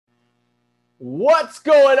What's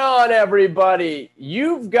going on, everybody?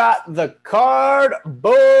 You've got the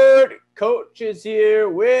Cardboard Coaches here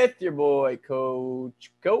with your boy,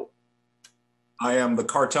 Coach Co. I am the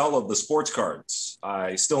cartel of the sports cards.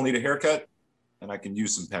 I still need a haircut, and I can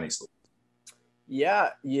use some penny sleeves.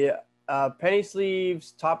 Yeah. Penny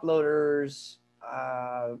sleeves, top loaders.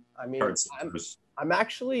 I mean, Card I'm, savers. I'm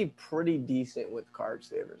actually pretty decent with card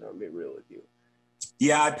savers. I'm gonna be real with you.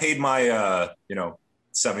 Yeah, I paid my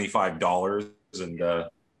 $75, and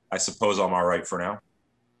I suppose I'm all right for now.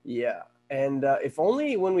 Yeah, and if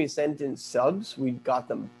only when we sent in subs, we got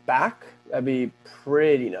them back. That'd be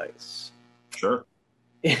pretty nice. Sure.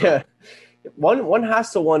 Yeah, one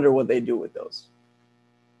has to wonder what they do with those.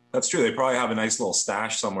 That's true. They probably have a nice little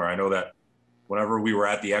stash somewhere. I know that whenever we were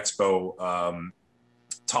at the expo,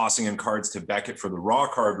 tossing in cards to Beckett for the raw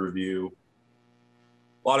card review,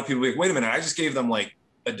 a lot of people were like, wait a minute, I just gave them like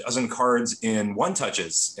a dozen cards in one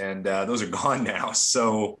touches, and those are gone now.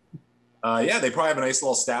 So yeah, they probably have a nice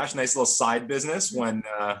little stash, nice little side business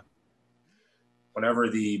whenever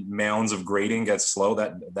the mounds of grading gets slow.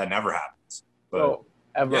 That never happens. But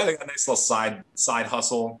yeah, they got a nice little side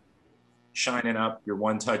hustle, shining up your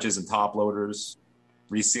one touches and top loaders,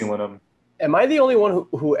 resealing them. Am I the only one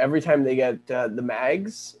who every time they get the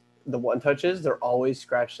mags, the one touches, they're always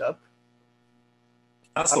scratched up?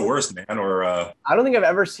 That's the worst, man. Or I don't think I've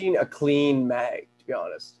ever seen a clean mag, to be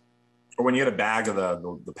honest. or when you get a bag of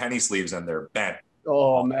the penny sleeves and they're bent.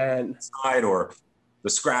 Oh man. Side, or the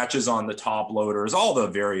scratches on the top loaders, all the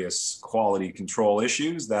various quality control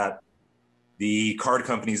issues that the card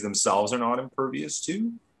companies themselves are not impervious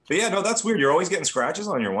to. But yeah, no, that's weird. You're always getting scratches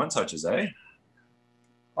on your one touches, eh?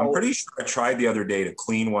 I'm pretty sure I tried the other day to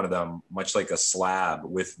clean one of them, much like a slab,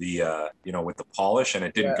 with the with the polish, and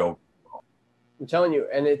it didn't go. I'm telling you,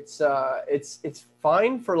 and it's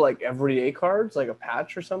fine for like everyday cards, like a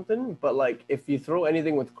patch or something. But like if you throw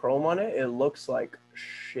anything with chrome on it, it looks like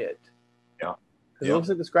shit. Yeah, because it looks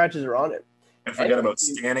like the scratches are on it. And forget about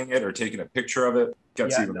scanning it or taking a picture of it.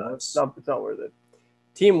 Gets even worse. It's not worth it.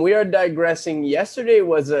 Team, we are digressing. Yesterday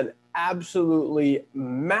was an absolutely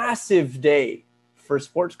massive day for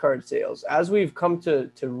sports card sales. As we've come to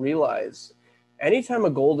realize, anytime a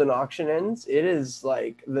golden auction ends, it is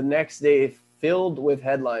like the next day filled with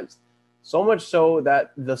headlines. So much so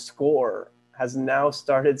that the Score has now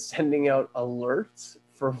started sending out alerts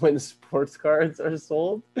for when sports cards are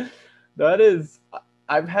sold. That is,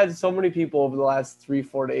 I've had so many people over the last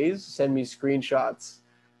 3-4 days send me screenshots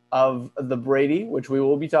of the Brady, which we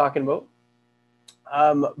will be talking about,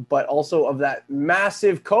 but also of that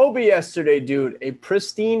massive Kobe yesterday, dude. A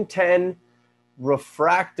pristine 10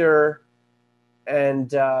 refractor,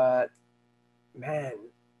 and man,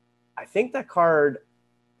 I think that card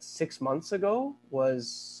 6 months ago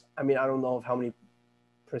was, I mean, I don't know of how many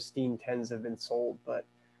pristine 10s have been sold, but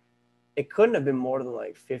it couldn't have been more than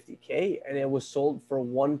like $50K, and it was sold for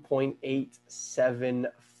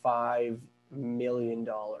 $1.875 million.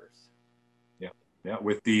 Yeah.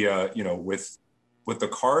 With the with the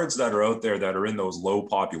cards that are out there that are in those low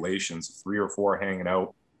populations, 3 or 4 hanging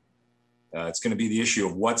out, it's going to be the issue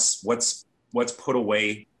of what's put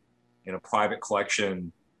away in a private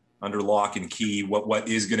collection under lock and key, what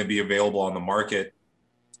is going to be available on the market.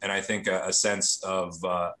 And I think a sense of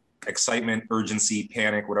excitement, urgency,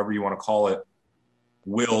 panic, whatever you want to call it,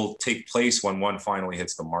 will take place when one finally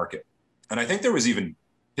hits the market. And I think there was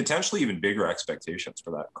potentially even bigger expectations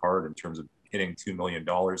for that card in terms of hitting $2 million.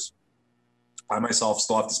 I myself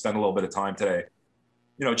still have to spend a little bit of time today,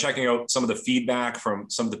 checking out some of the feedback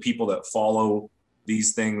from some of the people that follow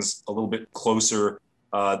these things a little bit closer.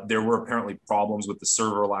 There were apparently problems with the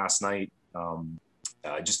server last night,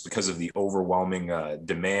 just because of the overwhelming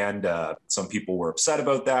demand. Some people were upset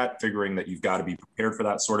about that, figuring that you've got to be prepared for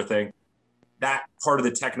that sort of thing. That part of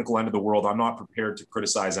the technical end of the world, I'm not prepared to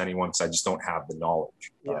criticize anyone because I just don't have the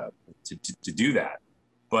knowledge to do that.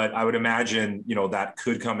 But I would imagine, that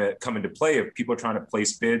could come into play if people are trying to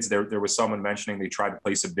place bids. There was someone mentioning they tried to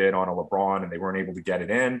place a bid on a LeBron and they weren't able to get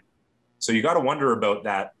it in. So you got to wonder about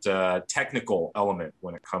that technical element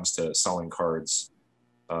when it comes to selling cards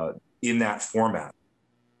in that format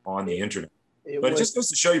on the internet. It just goes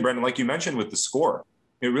to show you, Brendan, like you mentioned with the Score,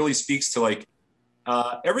 it really speaks to like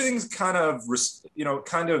everything's kind of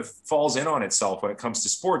falls in on itself when it comes to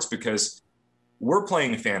sports, because we're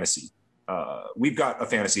playing fantasy. We've got a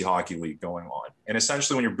fantasy hockey league going on. And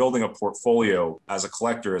essentially when you're building a portfolio as a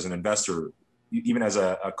collector, as an investor, even as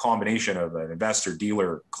a combination of an investor,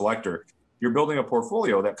 dealer, collector, you're building a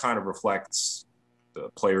portfolio that kind of reflects the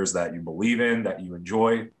players that you believe in, that you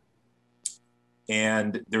enjoy.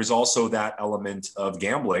 And there's also that element of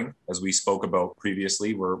gambling, as we spoke about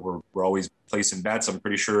previously. We're always placing bets. I'm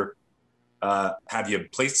pretty sure. Have you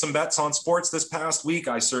placed some bets on sports this past week?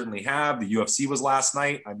 I certainly have. The UFC was last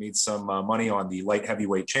night. I made some money on the light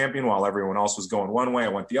heavyweight champion while everyone else was going one way. I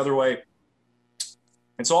went the other way.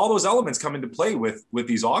 And so all those elements come into play with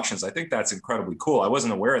these auctions. I think that's incredibly cool. I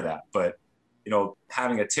wasn't aware of that, but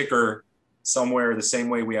having a ticker somewhere the same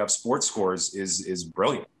way we have sports scores is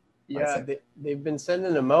brilliant. Yeah, they've been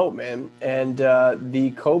sending them out, man. And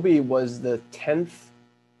the Kobe was the 10th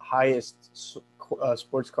highest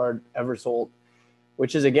sports card ever sold,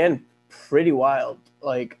 which is, again, pretty wild.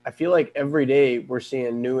 Like, I feel like every day we're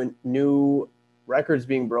seeing new records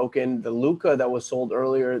being broken. The Luka that was sold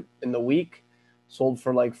earlier in the week sold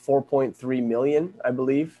for like 4.3 million, I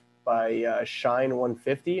believe, by Shine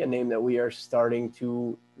 150, a name that we are starting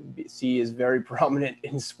to see is very prominent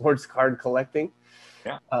in sports card collecting.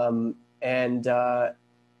 Yeah. I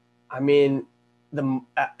mean,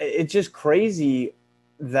 it's just crazy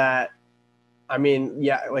that,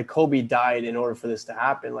 like Kobe died in order for this to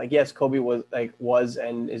happen. Like, yes, Kobe was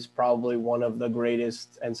and is probably one of the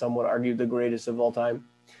greatest, and some would argue the greatest of all time.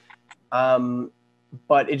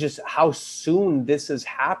 But it just, how soon this has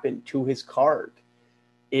happened to his card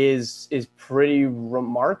is pretty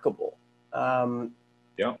remarkable.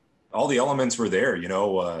 Yeah, all the elements were there.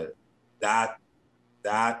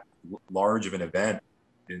 That large of an event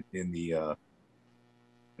in the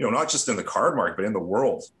not just in the card market, but in the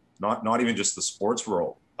world, not even just the sports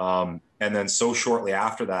world. And then so shortly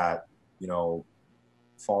after that,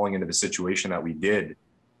 falling into the situation that we did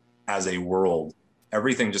as a world,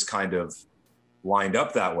 everything just kind of lined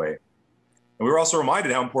up that way. And we were also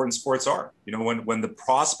reminded how important sports are. When the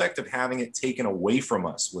prospect of having it taken away from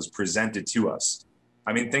us was presented to us.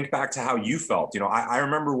 I mean, think back to how you felt. I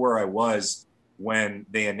remember where I was when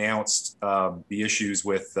they announced the issues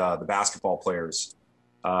with the basketball players.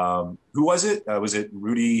 Who was it? Was it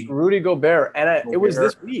Rudy Gobert? And it was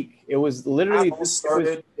this week. It was literally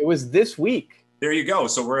it was this week. There you go.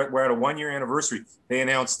 So we're at a 1-year anniversary. They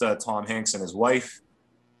announced Tom Hanks and his wife.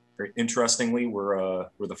 Very interestingly, we're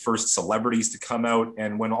the first celebrities to come out.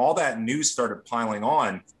 And when all that news started piling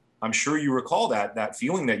on, I'm sure you recall that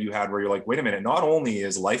feeling that you had where you're like, wait a minute, not only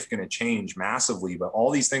is life going to change massively, but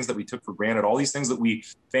all these things that we took for granted, all these things that we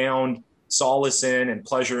found solace in and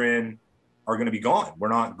pleasure in are going to be gone. We're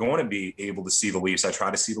not going to be able to see the Leafs. I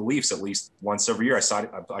try to see the Leafs at least once every year.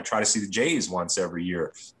 I try to see the Jays once every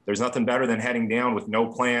year. There's nothing better than heading down with no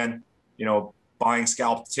plan, buying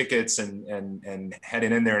scalp tickets and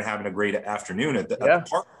heading in there and having a great afternoon at the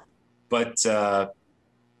park. But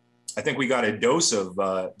I think we got a dose of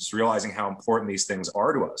just realizing how important these things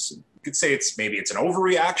are to us. You could say it's an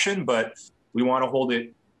overreaction, but we want to hold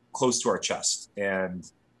it close to our chest, and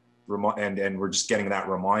we're just getting that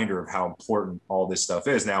reminder of how important all this stuff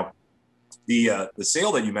is. Now, the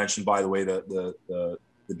sale that you mentioned, by the way, the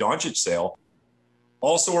Doncic sale,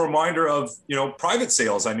 also a reminder of private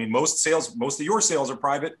sales. I mean, most of your sales are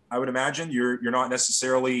private. I would imagine you're not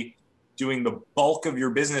necessarily doing the bulk of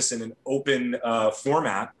your business in an open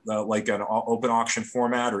format, like an open auction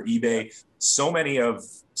format or eBay. So many of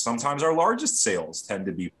sometimes our largest sales tend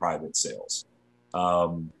to be private sales.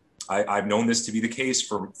 I've known this to be the case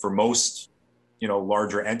for most,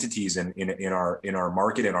 larger entities in our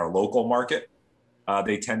market, in our local market.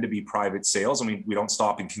 They tend to be private sales. I mean, we don't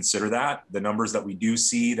stop and consider that. The numbers that we do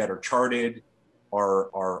see that are charted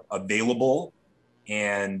are available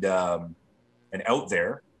and out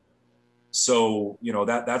there. So,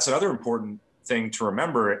 that's another important thing to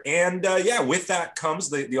remember. And with that comes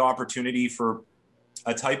the opportunity for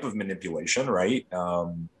a type of manipulation, right?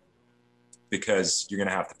 Because you're going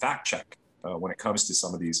to have to fact check when it comes to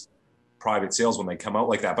some of these private sales when they come out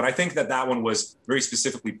like that. But I think that one was very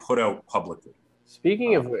specifically put out publicly.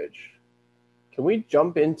 Speaking of which, can we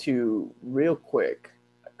jump into real quick,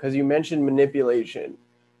 because you mentioned manipulation,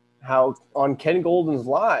 how on Ken Golden's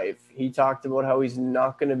Live, he talked about how he's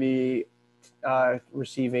not going to be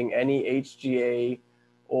receiving any HGA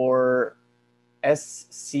or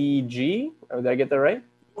SCG. Did I get that right?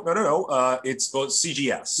 No. It's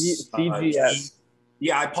CGS. CGS.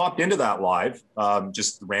 I popped into that live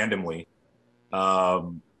just randomly.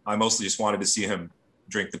 I mostly just wanted to see him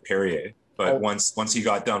drink the Perrier. But once he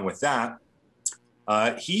got done with that,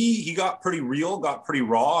 he got pretty real, got pretty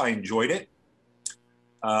raw. I enjoyed it.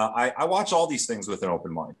 I watch all these things with an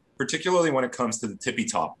open mind, particularly when it comes to the tippy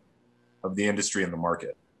top of the industry and the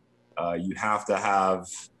market. You have to have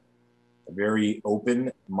a very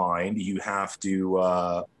open mind. You have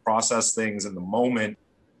to process things in the moment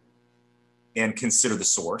and consider the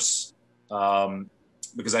source.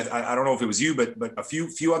 because I don't know if it was you, but a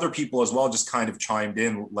few other people as well just kind of chimed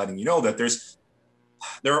in, letting you know that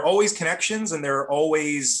there are always connections and there are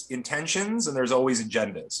always intentions and there's always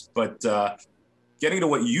agendas. But getting to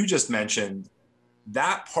what you just mentioned,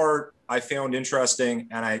 that part I found interesting,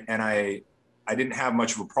 and I didn't have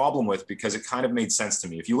much of a problem with, because it kind of made sense to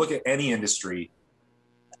me. If you look at any industry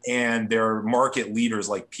and there are market leaders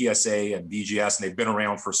like PSA and BGS, and they've been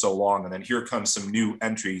around for so long, and then here comes some new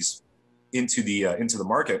entries into the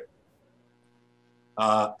market,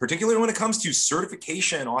 particularly when it comes to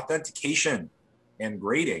certification, authentication, and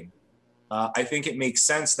grading. I think it makes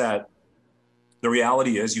sense that the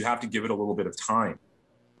reality is you have to give it a little bit of time.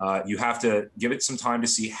 You have to give it some time to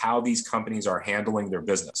see how these companies are handling their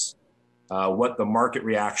business, what the market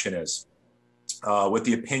reaction is, what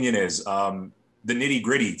the opinion is, the nitty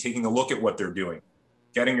gritty, taking a look at what they're doing,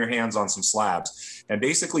 getting your hands on some slabs. And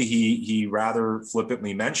basically he rather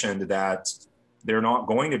flippantly mentioned that they're not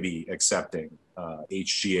going to be accepting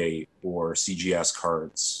HGA or CGS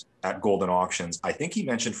cards at Golden Auctions. I think he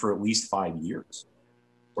mentioned for at least 5 years,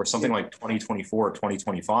 or something like 2024 or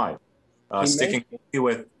 2025, sticking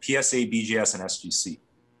with PSA, BGS, and SGC.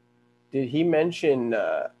 Did he mention,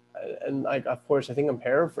 and like, of course, I think I'm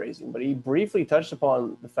paraphrasing, but he briefly touched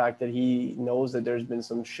upon the fact that he knows that there's been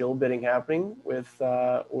some shill bidding happening with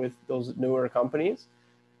those newer companies,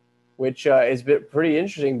 which is pretty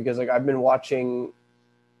interesting, because like I've been watching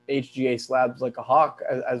HGA slabs like a hawk,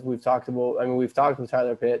 as we've talked about. I mean, we've talked with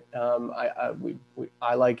Tyler Pitt.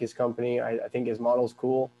 I like his company. I think his model's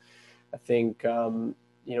cool. I think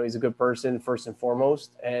he's a good person first and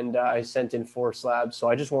foremost. And I sent in 4 slabs, so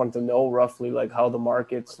I just wanted to know roughly like how the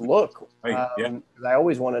markets look. Right. Yeah. I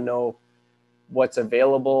always want to know what's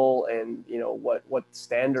available and what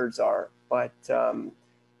standards are. But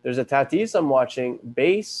there's a Tatis I'm watching,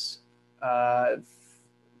 base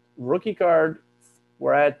rookie card.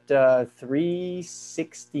 We're at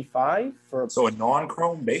 365 for So a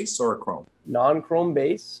non-chrome base or a chrome? Non-chrome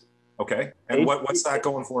base. Okay. And what's that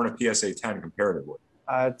going for in a PSA 10 comparatively?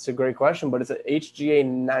 It's a great question, but it's an HGA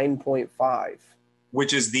 9.5.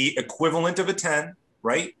 Which is the equivalent of a 10,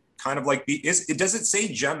 right? Kind of like does it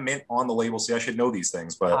say Gem Mint on the label? See, I should know these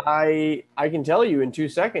things, but I can tell you in 2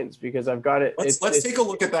 seconds, because I've got it. Let's take a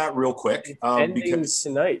look at that real quick. Because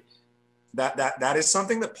tonight. That is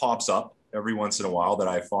something that pops up every once in a while that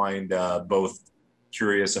I find both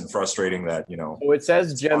curious and frustrating. That So it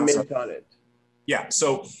says Gem Mint on it. Yeah.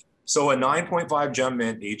 So a 9.5 Gem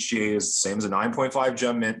Mint HGA is the same as a 9.5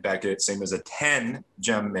 Gem Mint Beckett, same as a 10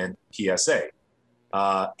 Gem Mint PSA.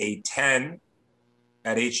 A 10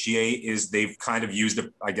 at HGA they've kind of used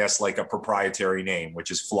I guess like a proprietary name, which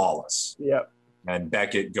is flawless. Yep. And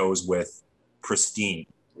Beckett goes with pristine.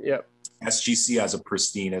 Yep. SGC has a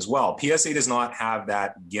pristine as well. PSA does not have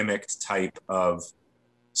that gimmicked type of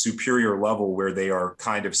superior level where they are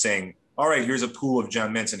kind of saying, all right, here's a pool of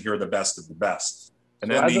Gem Mints and here are the best of the best.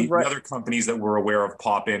 And then the other companies that we're aware of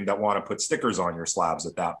pop in that want to put stickers on your slabs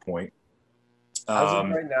at that point. As of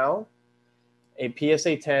right now, a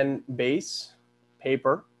PSA 10 base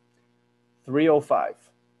paper, 305.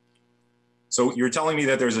 So you're telling me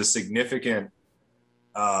that there's a significant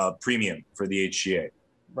premium for the HGA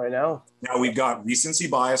right now? Now we've got recency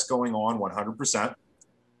bias going on 100%.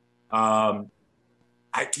 I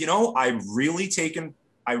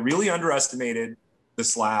really underestimated the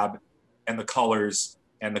slab and the colors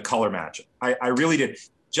and the color matching. I really did,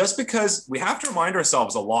 just because we have to remind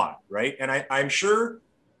ourselves a lot, right? And I'm sure,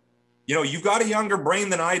 you've got a younger brain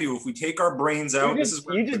than I do. If we take our brains out, you just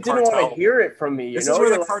didn't want to hear it from me. This is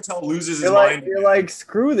where the cartel loses his mind. You're like,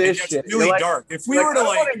 screw this shit. It's really dark. If we were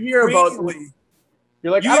to hear about,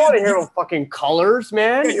 you're like, I don't want to hear about fucking colors,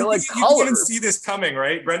 man. Yeah, you're like, colors. You didn't see this coming,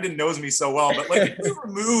 right? Brendan knows me so well, but like, if we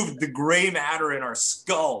removed the gray matter in our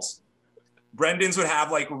skulls, Brendan's would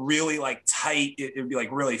have like really like tight. It would be like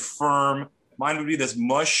really firm. Mine would be this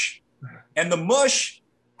mush, and the mush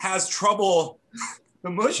has trouble. The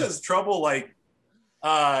mush has trouble like,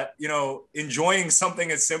 enjoying something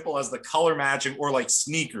as simple as the color matching or like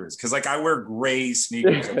sneakers. Cause like I wear gray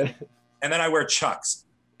sneakers and then I wear Chucks.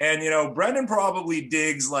 And, Brendan probably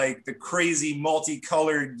digs like the crazy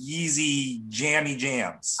multicolored Yeezy jammy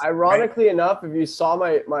jams. Ironically enough, if you saw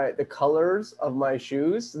the colors of my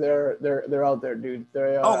shoes, they're out there, dude.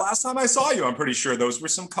 Last time I saw you, I'm pretty sure those were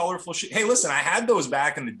some colorful shoes. Hey, listen, I had those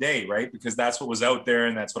back in the day, right? Because that's what was out there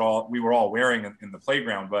and that's what we were all wearing in the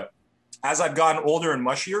playground. But as I've gotten older and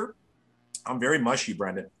mushier, I'm very mushy,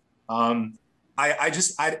 Brendan.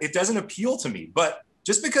 It doesn't appeal to me, but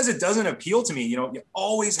just because it doesn't appeal to me, you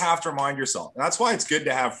always have to remind yourself. And that's why it's good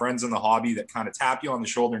to have friends in the hobby that kind of tap you on the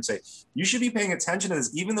shoulder and say, you should be paying attention to this,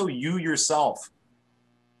 even though you yourself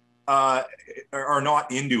uh, are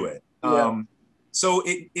not into it. Yeah. So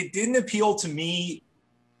it didn't appeal to me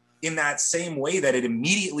in that same way that it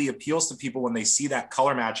immediately appeals to people when they see that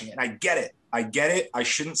color matching. And I get it. I get it. I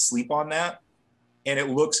shouldn't sleep on that. And it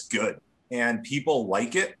looks good and people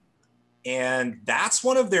like it. And that's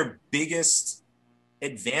one of their biggest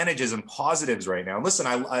advantages and positives right now. Listen,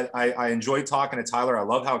 I enjoyed talking to Tyler. I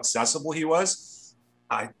love how accessible he was.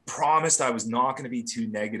 I promised I was not going to be too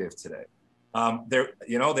negative today.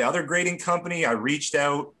 The other grading company, I reached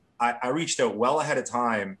out well ahead of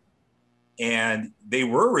time, and they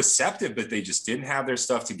were receptive, but they just didn't have their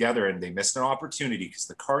stuff together, and they missed an opportunity because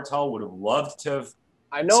the cartel would have loved to have.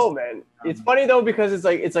 I know, man. It's funny though, because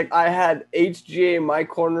it's like I had HGA in my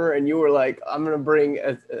corner, and you were like, "I'm gonna bring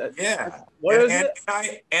what is it?"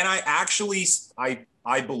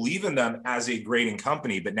 I believe in them as a grading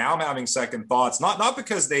company, but now I'm having second thoughts. Not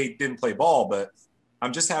because they didn't play ball, but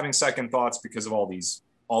I'm just having second thoughts because of all these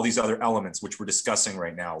other elements which we're discussing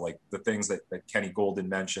right now, like the things that Kenny Golden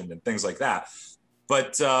mentioned and things like that.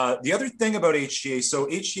 But the other thing about HGA, so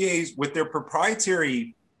HGA's with their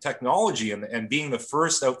proprietary technology and being the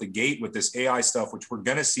first out the gate with this AI stuff, which we're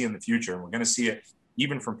going to see in the future, and we're going to see it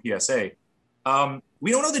even from PSA.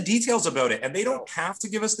 We don't know the details about it, and they don't have to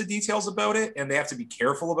give us the details about it, and they have to be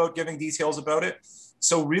careful about giving details about it.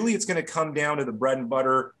 So really, it's going to come down to the bread and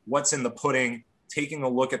butter, what's in the pudding, taking a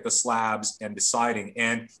look at the slabs and deciding.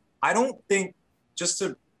 And I don't think, just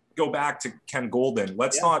to go back to Ken Golden,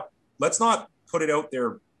 let's not put it out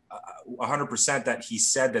there 100% that he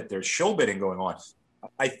said that there's show bidding going on.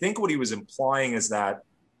 I think what he was implying is that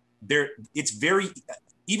it's very,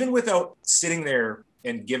 even without sitting there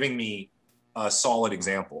and giving me a solid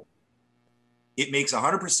example, it makes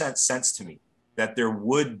 100% sense to me that there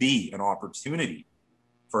would be an opportunity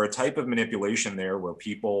for a type of manipulation there where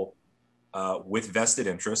people with vested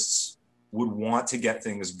interests would want to get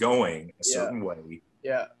things going a certain way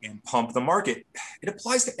and pump the market. It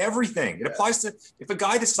applies to everything. It applies to, if a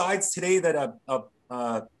guy decides today that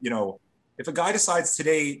if a guy decides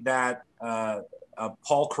today that a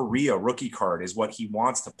Paul Correa rookie card is what he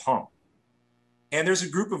wants to pump, and there's a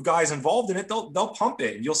group of guys involved in it, they'll pump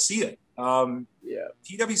it and you'll see it.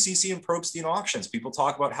 TWCC and Probstein auctions, people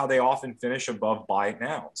talk about how they often finish above buy it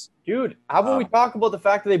nows. Dude, how about we talk about the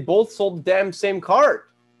fact that they both sold the damn same card?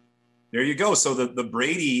 There you go. So the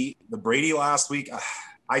Brady last week,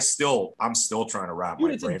 I'm still trying to wrap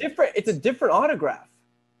my brain. It's a different autograph.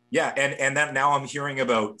 Yeah, and that now I'm hearing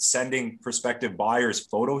about sending prospective buyers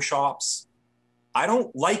photoshops. I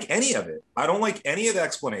don't like any of it. I don't like any of the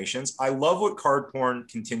explanations. I love what card porn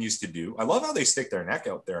continues to do. I love how they stick their neck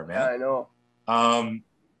out there, man. Yeah, I know.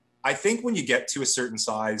 I think when you get to a certain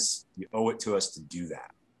size, you owe it to us to do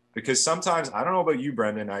that. Because sometimes, I don't know about you,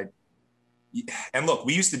 Brendan, and look,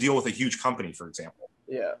 we used to deal with a huge company, for example.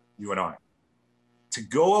 Yeah. You and I. To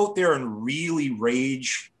go out there and really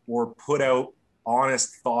rage or put out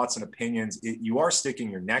honest thoughts and opinions, you are sticking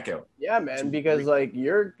your neck out. Yeah, man, because like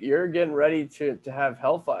you're getting ready to have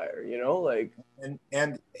hellfire, like.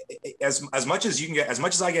 And as much as you can get, as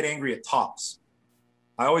much as I get angry at tops,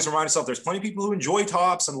 I always remind myself there's plenty of people who enjoy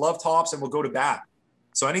tops and love tops and will go to bat.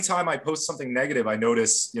 So anytime I post something negative, I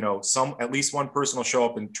notice, at least one person will show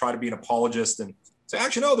up and try to be an apologist and say,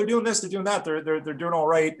 actually, no, they're doing this, they're doing that, they're doing all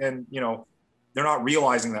right. And, they're not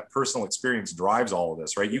realizing that personal experience drives all of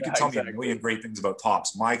this, right? You can tell me a million great things about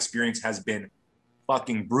tops. My experience has been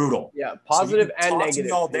fucking brutal. Yeah, positive and negative.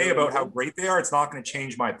 Talk to me all day about how great they are. It's not going to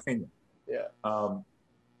change my opinion. Yeah.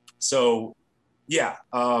 So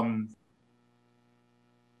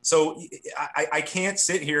I can't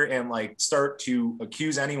sit here and start to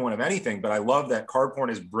accuse anyone of anything, but I love that card porn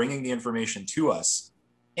is bringing the information to us,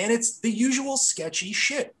 and it's the usual sketchy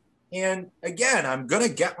shit. And again, I'm going to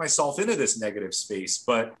get myself into this negative space,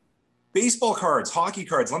 but baseball cards, hockey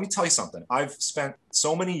cards, let me tell you something. I've spent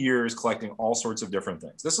so many years collecting all sorts of different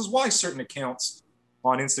things. This is why certain accounts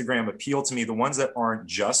on Instagram appeal to me, the ones that aren't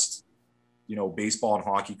just, baseball and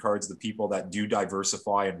hockey cards, the people that do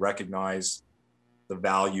diversify and recognize the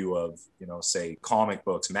value of, say, comic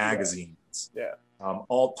books, magazines,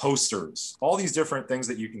 all posters, all these different things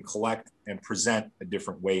that you can collect and present a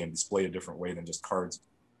different way and display a different way than just cards.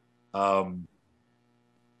 And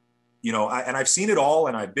I've seen it all,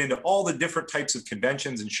 and I've been to all the different types of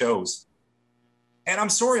conventions and shows. And I'm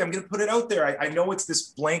sorry, I'm going to put it out there. I know it's this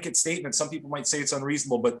blanket statement. Some people might say it's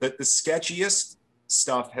unreasonable, but the sketchiest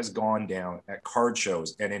stuff has gone down at card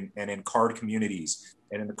shows and in card communities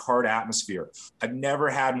and in the card atmosphere. I've never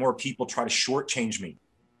had more people try to shortchange me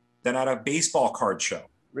than at a baseball card show.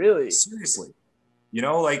 Really? Seriously. You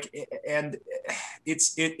know, like, and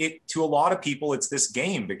it to a lot of people, it's this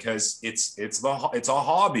game because it's a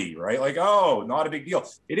hobby, right? Like, oh, not a big deal.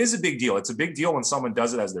 It is a big deal. It's a big deal when someone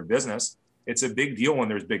does it as their business. It's a big deal when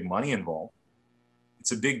there's big money involved.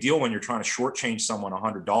 It's a big deal when you're trying to shortchange someone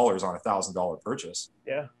 $100 on $1,000 purchase.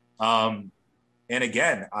 Yeah. And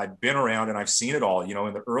again, I've been around and I've seen it all. You know,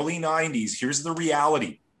 in the early 90s, here's the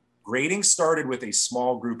reality. Grading started with a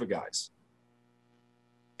small group of guys.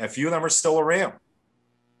 A few of them are still around.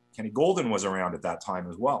 Kenny Golden was around at that time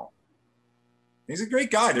as well. He's a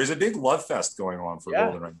great guy. There's a big love fest going on for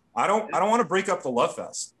Golden right now. I don't want to break up the love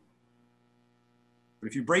fest. But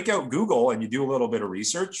if you break out Google and you do a little bit of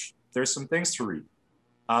research, there's some things to read.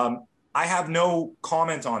 I have no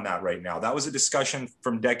comment on that right now. That was a discussion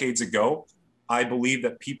from decades ago. I believe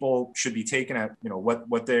that people should be taken at, you know,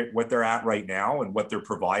 what they're at right now and what they're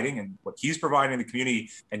providing and what he's providing in the community,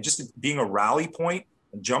 and just being a rally point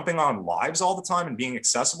and jumping on lives all the time and being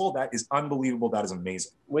accessible. That is unbelievable. That is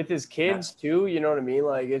amazing. With his kids too, you know what I mean?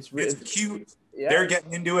 Like it's cute. Yeah. They're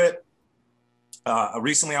getting into it.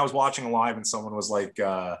 Recently I was watching a live and someone was like,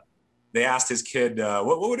 they asked his kid,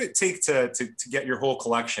 what would it take to get your whole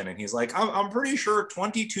collection? And he's like, I'm pretty sure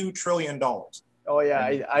 $22 trillion. Oh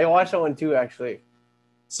yeah, I watched that one too, actually.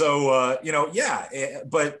 So, you know,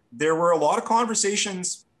 but there were a lot of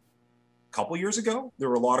conversations a couple years ago. There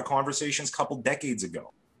were a lot of conversations a couple decades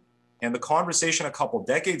ago. And the conversation a couple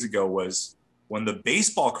decades ago was when the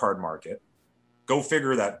baseball card market, go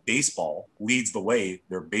figure that baseball leads the way,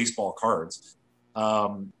 their baseball cards,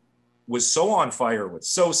 was so on fire with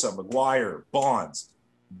Sosa, McGuire, Bonds.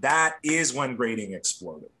 That is when grading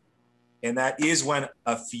exploded. And that is when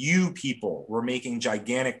a few people were making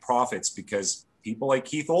gigantic profits, because people like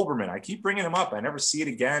Keith Olbermann, I keep bringing him up. I never see it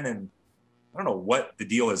again. And I don't know what the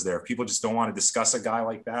deal is there. People just don't want to discuss a guy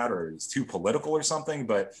like that, or it's too political or something,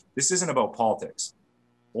 but this isn't about politics.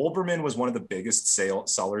 Olbermann was one of the biggest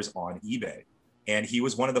sellers on eBay. And he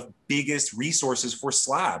was one of the biggest resources for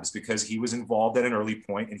slabs because he was involved at an early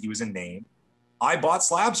point and he was a name. I bought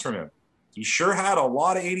slabs from him. He sure had a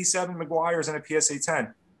lot of 87 McGuires and a PSA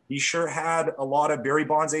 10. He sure had a lot of Barry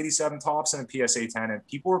Bonds 87 tops and a PSA 10, and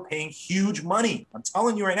people were paying huge money. I'm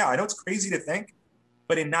telling you right now, I know it's crazy to think,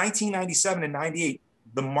 but in 1997 and 98,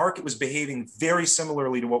 the market was behaving very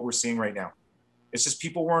similarly to what we're seeing right now. It's just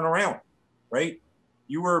people weren't around, right?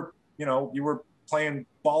 You were playing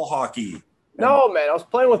ball hockey. No, man, I was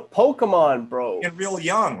playing with Pokemon, bro. And real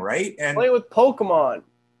young, right? And playing with Pokemon.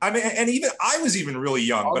 I mean, and even I was even really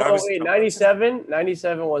young, but I was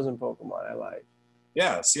 97 wasn't Pokemon. I lied.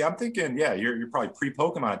 Yeah. See, I'm thinking, you're probably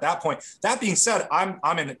pre-Pokemon at that point. That being said, I'm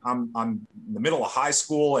in the middle of high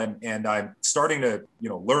school and I'm starting to, you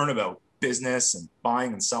know, learn about business and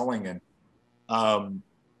buying and selling. And,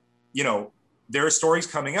 you know, there are stories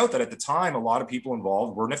coming out that at the time, a lot of people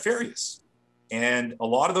involved were nefarious. And a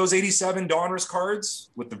lot of those 87 Donruss cards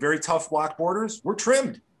with the very tough black borders were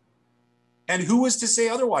trimmed. And who was to say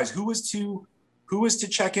otherwise? Who was to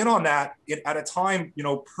check in on that at a time, you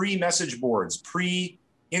know, pre-message boards,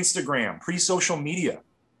 pre-Instagram, pre-social media?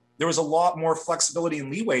 There was a lot more flexibility and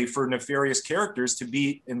leeway for nefarious characters to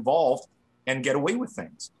be involved and get away with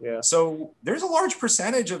things. Yeah. So there's a large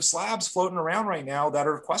percentage of slabs floating around right now that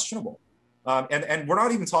are questionable. And we're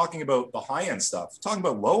not even talking about the high-end stuff. We're talking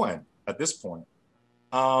about low-end at this point.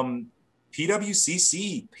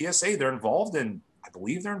 PWCC, PSA, I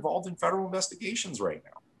believe they're involved in federal investigations right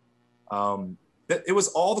now. It was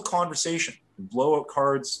all the conversation, blowout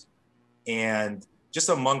cards, and just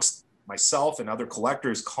amongst myself and other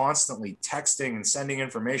collectors constantly texting and sending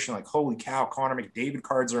information like, holy cow, Connor McDavid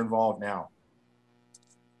cards are involved now.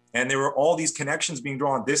 And there were all these connections being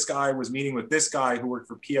drawn. This guy was meeting with this guy who worked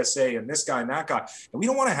for PSA and this guy and that guy. And we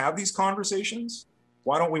don't want to have these conversations.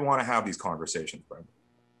 Why don't we want to have these conversations, Brendan?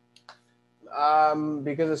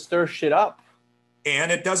 Because it stirs shit up.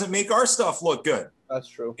 And it doesn't make our stuff look good. That's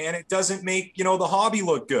true. And it doesn't make, you know, the hobby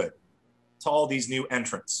look good to all these new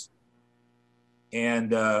entrants.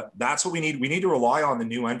 And that's what we need. We need to rely on the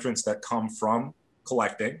new entrants that come from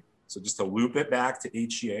collecting. So just to loop it back to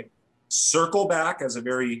HGA, circle back, as a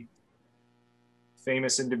very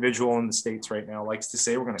famous individual in the States right now likes to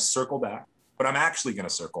say, we're going to circle back, but I'm actually going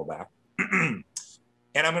to circle back.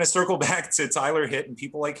 And I'm going to circle back to Tyler Hitt and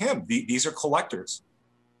people like him. These are collectors,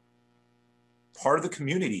 part of the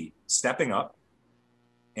community, stepping up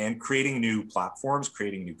and creating new platforms,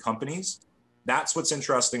 creating new companies. That's what's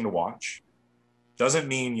interesting to watch. Doesn't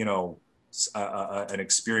mean, you know, an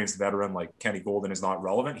experienced veteran like Kenny Golden is not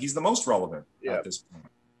relevant. He's the most relevant at this point.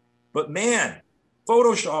 But man,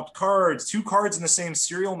 photoshopped cards, 2 cards in the same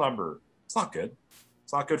serial number. It's not good.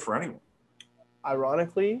 It's not good for anyone.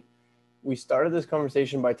 Ironically, we started this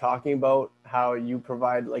conversation by talking about how you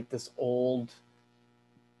provide like this old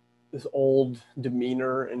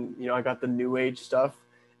demeanor, and I got the new age stuff,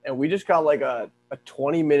 and we just got like a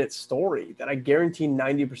 20-minute story that I guarantee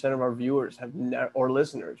 90% of our viewers or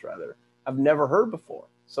listeners rather have never heard before.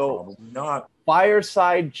 So Probably not.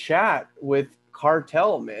 Fireside chat with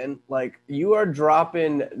Cartel, man. Like, you are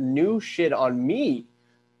dropping new shit on me,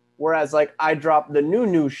 whereas like I drop the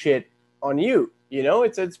new shit on you.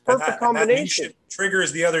 It's perfect combination. And that new shit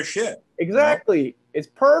triggers the other shit. Exactly. It's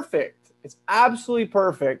perfect. It's absolutely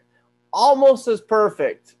perfect. Almost as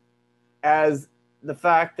perfect as the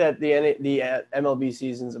fact that the MLB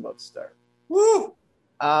season's about to start. Woo!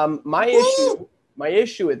 My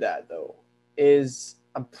issue with that though is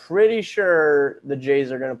I'm pretty sure the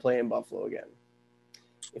Jays are going to play in Buffalo again.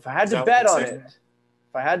 If I had to bet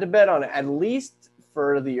on it, at least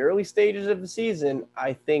for the early stages of the season,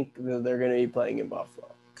 I think that they're going to be playing in Buffalo.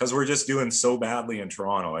 Because we're just doing so badly in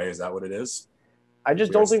Toronto, eh? Is that what it is? I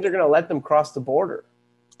just don't think they're going to let them cross the border.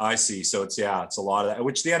 I see. So it's a lot of that,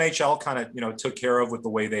 which the NHL kind of, took care of with the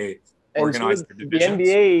way they organized their divisions. The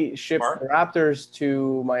NBA shipped the Raptors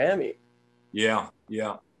to Miami. Yeah.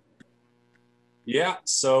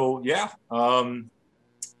 So,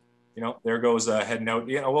 there goes heading out.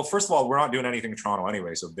 Well, first of all, we're not doing anything in Toronto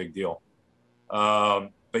anyway, so big deal.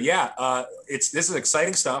 But yeah, this is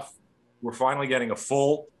exciting stuff. We're finally getting a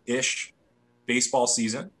full-ish baseball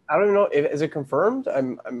season. I don't know. Is it confirmed? I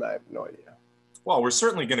have no idea. Well, we're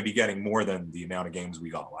certainly going to be getting more than the amount of games we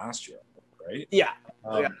got last year, right? Yeah,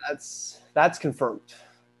 that's confirmed.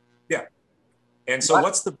 Yeah. And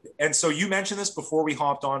so so you mentioned this before we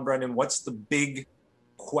hopped on, Brendan. What's the big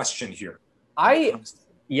question here?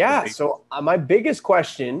 So my biggest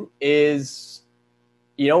question is,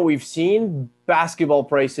 we've seen basketball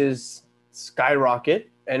prices skyrocket,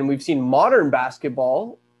 and we've seen modern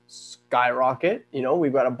basketball skyrocket.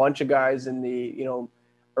 We've got a bunch of guys in the,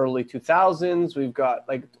 early 2000s. We've got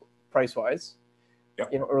like price-wise,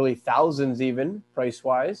 early thousands even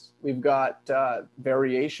price-wise. We've got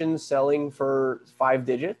variations selling for 5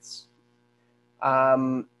 digits.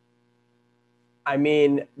 I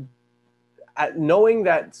mean, knowing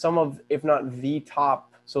that some of, if not the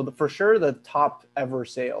top, for sure the top ever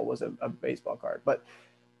sale was a baseball card. But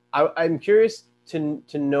I'm curious to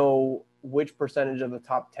know which percentage of the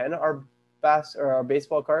top 10 are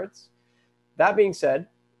baseball cards. That being said,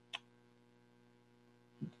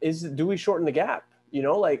 do we shorten the gap?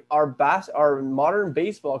 Like our modern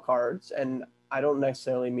baseball cards, and I don't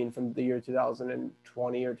necessarily mean from the year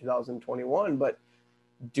 2020 or 2021, but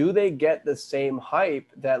do they get the same hype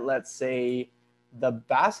that, let's say, the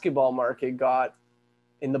basketball market got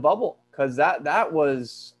in the bubble? Because that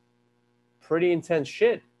was pretty intense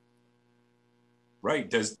shit. Right.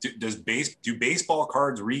 Do baseball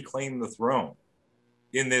cards reclaim the throne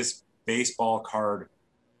in this baseball card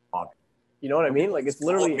hobby? You know what I mean? Like, it's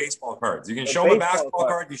literally baseball cards. You can show them a basketball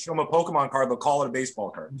card. You show them a Pokemon card, they'll call it a baseball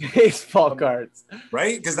card. Baseball cards,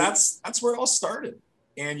 right? Because that's where it all started.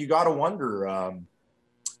 And you got to wonder.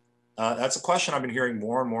 That's a question I've been hearing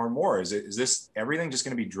more and more and more. Is this everything just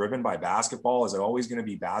going to be driven by basketball? Is it always going to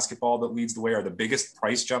be basketball that leads the way? Are the biggest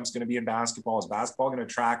price jumps going to be in basketball? Is basketball going to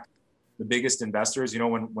attract the biggest investors?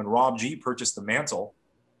 When Rob G purchased the mantle,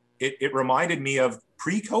 it reminded me of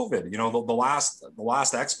pre-COVID, the last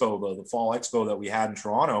expo, the fall expo that we had in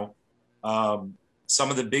Toronto. Some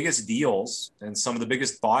of the biggest deals and some of the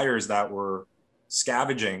biggest buyers that were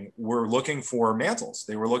scavenging were looking for mantles.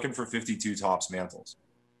 They were looking for 52 tops mantles.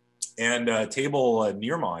 And a table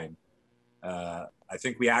near mine, I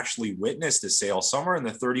think we actually witnessed a sale somewhere in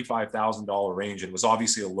the $35,000 range. It was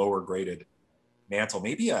obviously a lower graded mantle,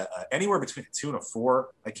 maybe anywhere between a 2 and a 4.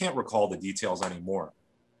 I can't recall the details anymore.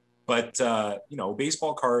 But,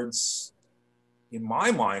 baseball cards, in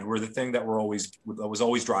my mind, were the thing that was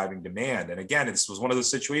always driving demand. And again, this was one of those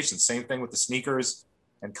situations, same thing with the sneakers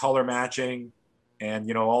and color matching and,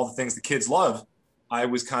 all the things the kids love. I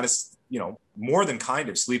was kind of, more than kind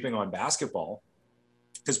of sleeping on basketball,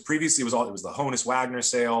 because previously it was the Honus Wagner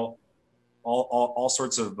sale, all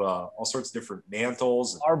sorts of different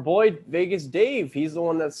mantles. Our boy Vegas Dave, he's the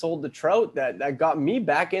one that sold the trout that got me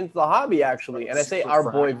back into the hobby, actually. And I say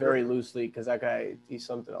our boy very loosely because that guy, he's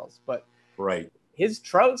something else. But right, his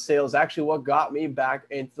trout sale is actually what got me back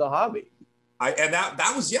into the hobby.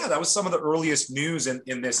 That was some of the earliest news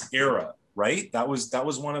in this era, right? That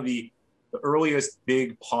was one of the earliest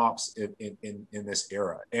big pops in this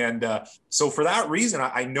era. And so for that reason,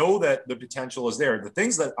 I know that the potential is there. The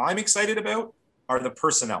things that I'm excited about are the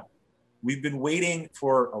personnel. We've been waiting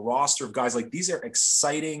for a roster of guys. Like, these are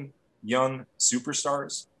exciting young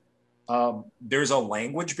superstars. There's a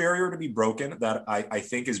language barrier to be broken that I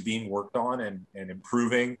think is being worked on and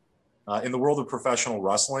improving. In the world of professional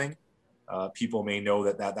wrestling, people may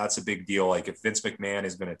know that's a big deal. Like if Vince McMahon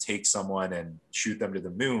is going to take someone and shoot them to the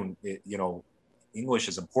moon, English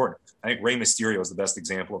is important. I think Rey Mysterio is the best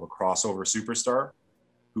example of a crossover superstar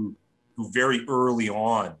who very early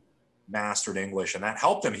on mastered English, and that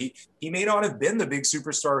helped him. He may not have been the big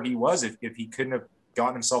superstar he was if he couldn't have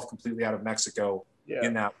gotten himself completely out of Mexico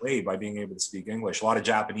in that way by being able to speak English. A lot of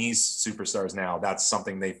Japanese superstars now, that's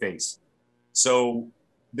something they face. So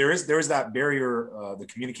there's that barrier, the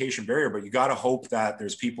communication barrier, but you got to hope that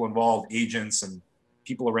there's people involved, agents and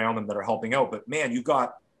people around them that are helping out. But man, you've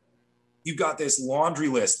got this laundry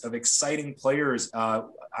list of exciting players.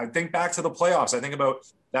 I think back to the playoffs. I think about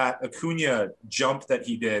that Acuna jump that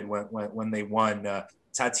he did when they won.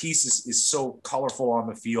 Tatis is so colorful on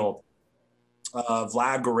the field.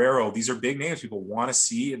 Vlad Guerrero. These are big names people want to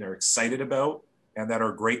see and they're excited about, and that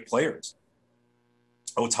are great players.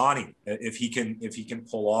 Ohtani, if he can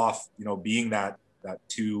pull off, being that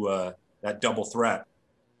double threat.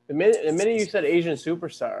 The minute you said Asian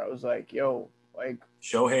superstar, I was like, yo, like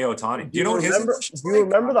Shohei Ohtani. Do you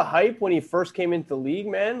remember the hype when he first came into the league,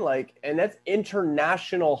 man? Like, and that's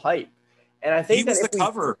international hype. And I think he was the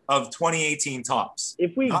cover of 2018 Topps.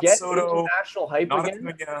 If we get international hype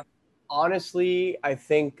again, honestly, I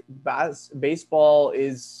think baseball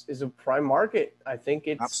is a prime market. I think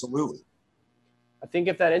it's absolutely. I think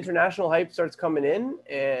if that international hype starts coming in,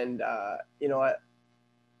 and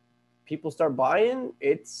people start buying,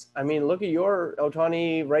 look at your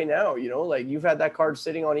Ohtani right now. Like you've had that card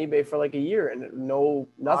sitting on eBay for like a year and nothing.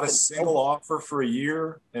 Not a single offer for a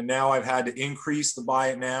year, and now I've had to increase the buy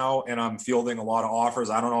it now, and I'm fielding a lot of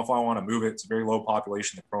offers. I don't know if I want to move it. It's a very low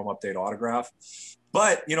population, the Chrome Update autograph.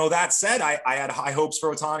 But, that said, I had high hopes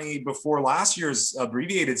for Ohtani before last year's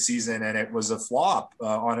abbreviated season, and it was a flop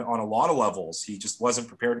on a lot of levels. He just wasn't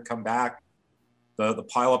prepared to come back. The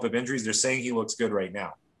pileup of injuries, they're saying he looks good right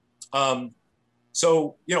now.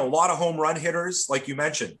 So, a lot of home run hitters, like you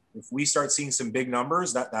mentioned. If we start seeing some big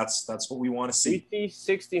numbers, that's what we want to see. We see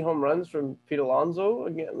 60 home runs from Pete Alonso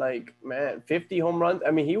again. Like, man, 50 home runs.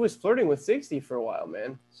 I mean, he was flirting with 60 for a while,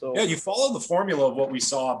 man. So yeah, you follow the formula of what we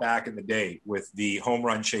saw back in the day with the home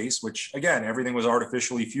run chase, which again, everything was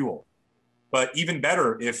artificially fueled. But even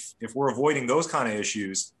better if we're avoiding those kind of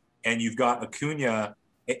issues, and you've got Acuna.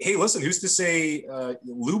 Hey, listen, who's to say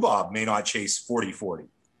Lubov may not chase 40-40?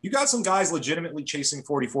 You got some guys legitimately chasing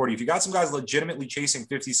 40-40. If you got some guys legitimately chasing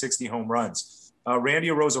 50-60 home runs, Randy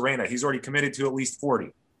Arozarena, he's already committed to at least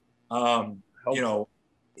 40. He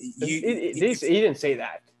didn't say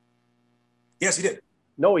that. Yes, he did.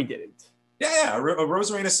 No, he didn't. Yeah.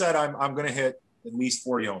 Arozarena said, I'm going to hit at least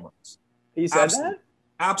 40 home runs. He said that?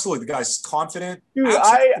 Absolutely. The guy's confident. Dude,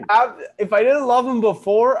 if I didn't love him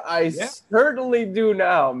before, I certainly do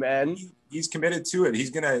now, man. He's committed to it.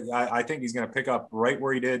 I think he's gonna pick up right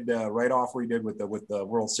where he did, right off where he did with the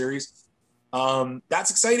World Series.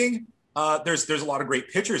 That's exciting. There's a lot of great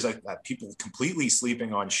pitchers. People completely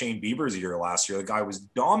sleeping on Shane Bieber's year last year. The guy was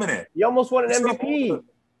dominant. He almost won an MVP.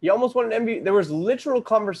 There was literal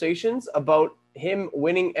conversations about him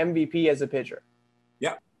winning MVP as a pitcher.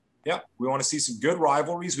 Yeah. We want to see some good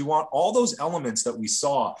rivalries. We want all those elements that we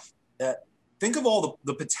saw. Think of all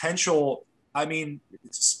the potential. I mean,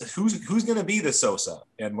 who's going to be the Sosa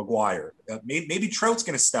and McGuire? Maybe Trout's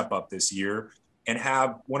going to step up this year and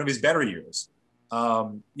have one of his better years.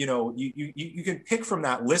 You can pick from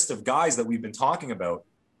that list of guys that we've been talking about.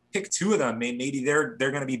 Pick two of them. Maybe they're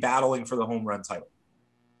going to be battling for the home run title,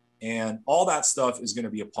 and all that stuff is going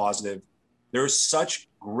to be a positive. There's such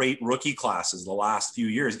great rookie classes the last few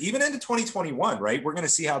years, even into 2021. Right, we're going to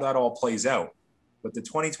see how that all plays out. But the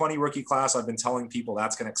 2020 rookie class, I've been telling people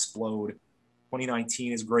that's going to explode.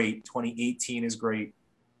 2019 is great. 2018 is great.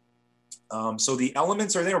 So the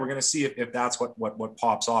elements are there. We're going to see if that's what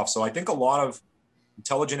pops off. So I think a lot of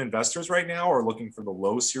intelligent investors right now are looking for the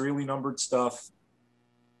low serially numbered stuff,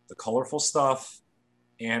 the colorful stuff,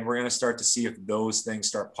 and we're going to start to see if those things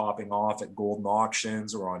start popping off at Golden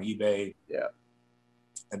Auctions or on eBay. Yeah.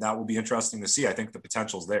 And that will be interesting to see. I think the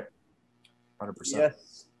potential's there. 100%.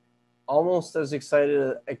 Yes. Almost as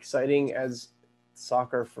exciting as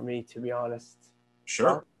soccer for me, to be honest.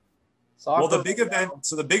 Sure. Soccer, well, the big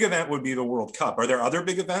event would be the World Cup. Are there other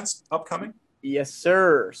big events upcoming? Yes,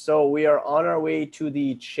 sir. So we are on our way to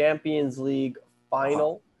the Champions League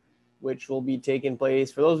final, which will be taking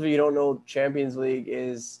place. For those of you who don't know, Champions League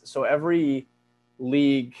is so every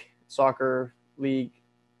league, soccer league,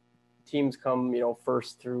 teams come,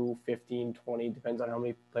 first through 15, 20, depends on how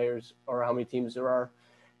many players or how many teams there are.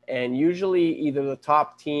 And usually either the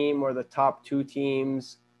top team or the top two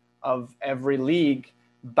teams of every league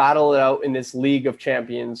battle it out in this League of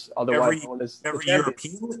Champions, otherwise known as every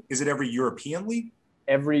European. Is it every European league?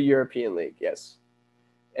 Every European league, yes.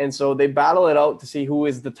 And so they battle it out to see who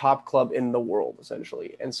is the top club in the world,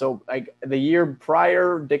 essentially. And so like the year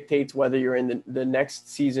prior dictates whether you're in the next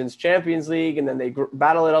season's Champions League, and then they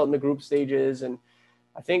battle it out in the group stages. And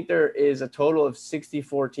I think there is a total of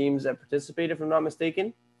 64 teams that participate, if I'm not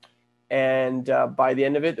mistaken. And by the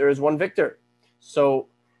end of it, there is one victor. So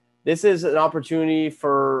this is an opportunity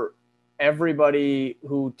for everybody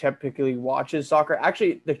who typically watches soccer.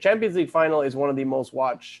 Actually, the Champions League final is one of the most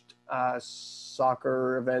watched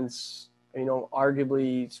soccer events,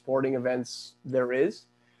 arguably sporting events there is.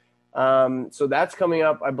 So that's coming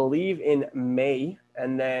up, I believe, in May.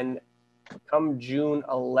 And then come June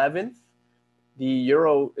 11th, the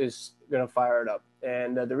Euro is going to fire it up.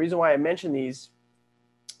 And the reason why I mention these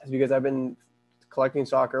is because I've been collecting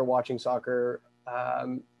soccer, watching soccer,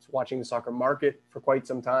 watching the soccer market for quite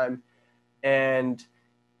some time. And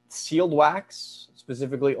sealed wax,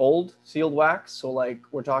 specifically old sealed wax, so like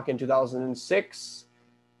we're talking 2006,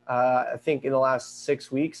 I think in the last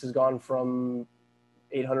 6 weeks has gone from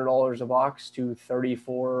 $800 a box to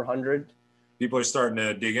 $3,400. People are starting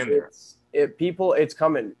to dig in there. It's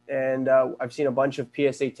coming. And I've seen a bunch of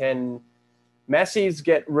PSA 10 Messi's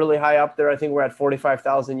get really high up there. I think we're at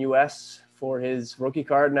 45,000 US for his rookie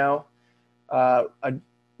card now. I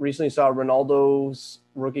recently saw Ronaldo's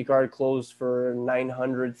rookie card closed for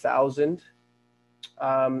 900,000.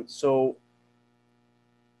 So,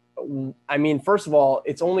 I mean, first of all,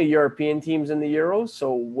 it's only European teams in the Euros.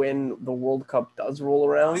 So when the World Cup does roll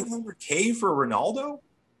around, 900K for Ronaldo. I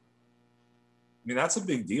mean, that's a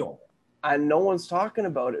big deal. And no one's talking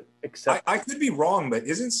about it except I could be wrong, but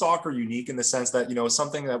isn't soccer unique in the sense that,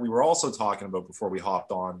 something that we were also talking about before we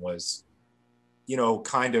hopped on was,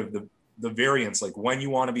 kind of the variance, like when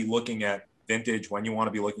you want to be looking at vintage, when you want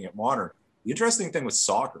to be looking at modern. The interesting thing with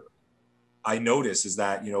soccer, I notice, is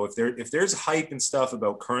that, if there's hype and stuff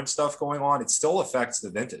about current stuff going on, it still affects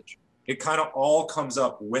the vintage. It kind of all comes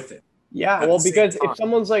up with it. Yeah, well, because if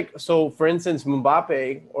someone's like, so for instance,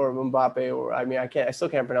 Mbappe, or I mean, I still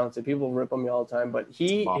can't pronounce it. People rip on me all the time, but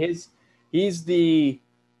he's the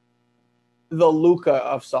Luka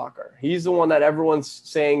of soccer. He's the one that everyone's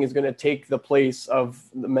saying is going to take the place of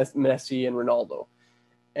Messi and Ronaldo.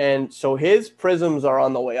 And so his prisms are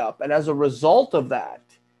on the way up. And as a result of that,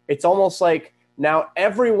 it's almost like now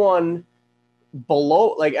everyone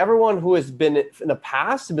below, like everyone who has been in the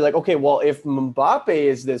past to be like, okay, well, if Mbappe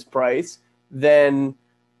is this price, then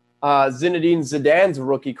Zinedine Zidane's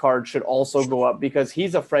rookie card should also go up because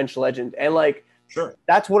he's a French legend. And like, sure,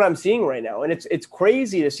 that's what I'm seeing right now. And it's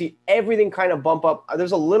crazy to see everything kind of bump up.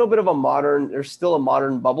 There's still a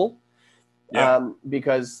modern bubble. Yeah.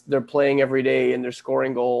 Because they're playing every day and they're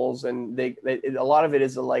scoring goals, and a lot of it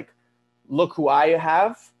is like, look who I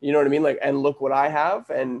have, you know what I mean? Like, and look what I have.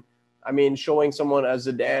 And I mean, showing someone a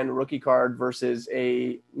Zidane rookie card versus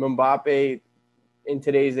a Mbappe in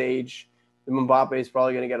today's age, the Mbappe is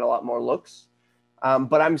probably going to get a lot more looks.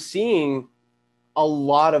 But I'm seeing a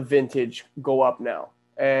lot of vintage go up now.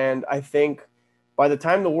 And I think by the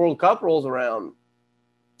time the World Cup rolls around,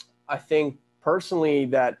 I think personally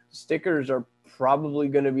that stickers are probably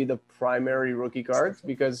going to be the primary rookie cards,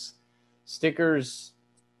 because stickers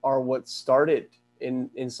are what started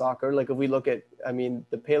in soccer. Like if we look at, I mean,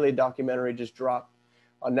 the Pele documentary just dropped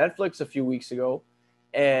on Netflix a few weeks ago,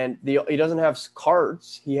 and he doesn't have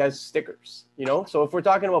cards, he has stickers, So if we're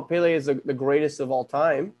talking about Pele as the greatest of all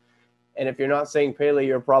time, and if you're not saying Pele,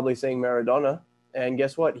 you're probably saying Maradona. And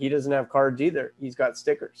guess what? He doesn't have cards either. He's got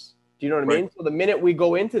stickers. Do you know what I mean? So the minute we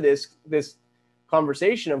go into this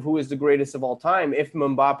conversation of who is the greatest of all time, if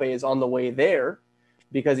Mbappe is on the way there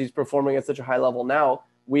because he's performing at such a high level now,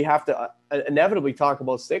 we have to inevitably talk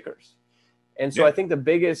about stickers. And so I think the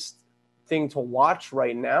biggest thing to watch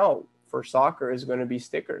right now for soccer is going to be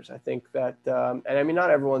stickers. I think that, and I mean,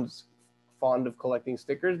 not everyone's fond of collecting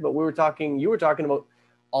stickers, but you were talking about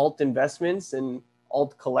alt investments and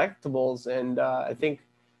alt collectibles. And I think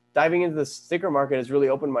diving into the sticker market has really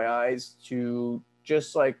opened my eyes to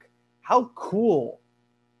just like how cool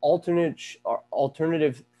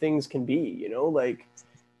alternative things can be, like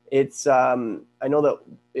it's, I know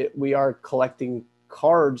that we are collecting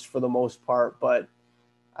cards for the most part, but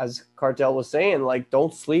as Cartel was saying, like,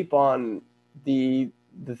 don't sleep on the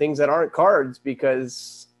things that aren't cards,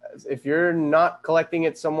 because if you're not collecting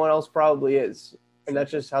it, someone else probably is. And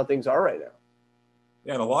that's just how things are right now.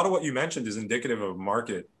 Yeah, and a lot of what you mentioned is indicative of a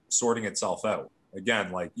market sorting itself out.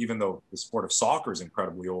 Again, like, even though the sport of soccer is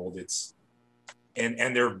incredibly old, it's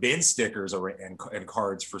and there have been stickers and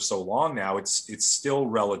cards for so long now. It's still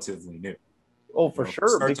relatively new. Oh, for sure.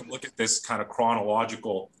 Start to look at this kind of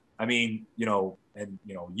chronological. I mean, and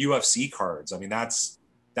UFC cards. I mean, that's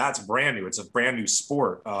brand new. It's a brand new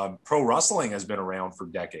sport. Pro wrestling has been around for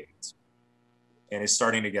decades, and is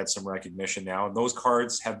starting to get some recognition now. And those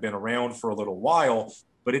cards have been around for a little while,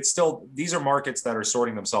 but it's still, these are markets that are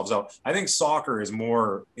sorting themselves out. I think soccer is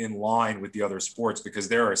more in line with the other sports because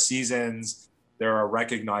there are seasons, there are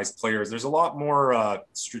recognized players. There's a lot more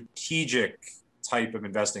strategic type of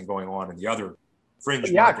investing going on in the other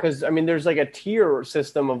fringe yeah, markets. because I mean, there's like a tier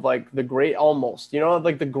system of like the great, almost,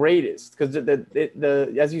 like the greatest. Because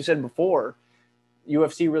the as you said before,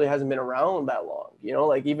 UFC really hasn't been around that long.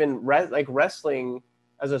 Like even like wrestling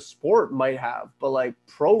as a sport might have, but like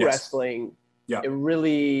pro wrestling, yeah, it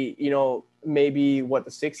really, maybe what,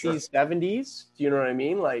 the 60s, sure. 70s. Do you know what I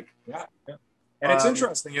mean? Like, yeah. And it's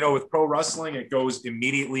interesting, with pro wrestling, it goes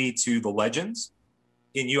immediately to the legends.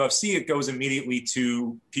 In UFC, it goes immediately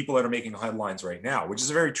to people that are making headlines right now, which is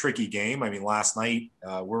a very tricky game. I mean, last night,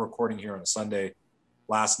 we're recording here on a Sunday.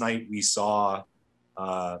 Last night, we saw,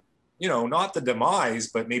 not the demise,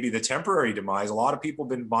 but maybe the temporary demise. A lot of people have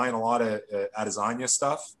been buying a lot of Adesanya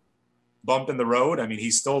stuff. Bump in the road. I mean,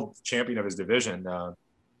 he's still champion of his division.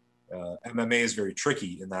 MMA is very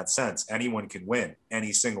tricky in that sense. Anyone can win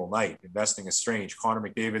any single night. Investing is strange. Conor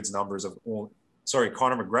McGregor's numbers have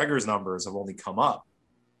only come up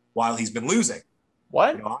while he's been losing.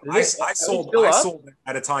 What? I sold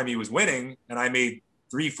at a time he was winning, and I made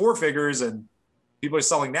 3-4 figures, and people are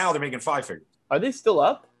selling now. They're making 5 figures. Are they still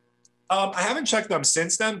up? I haven't checked them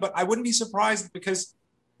since then, but I wouldn't be surprised because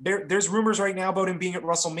there's rumors right now about him being at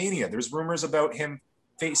WrestleMania. There's rumors about him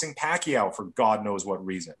facing Pacquiao for God knows what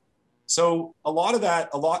reason. So a lot of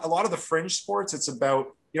the fringe sports, it's about,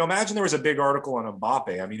 imagine there was a big article on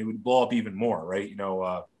Mbappe. I mean, it would blow up even more, right?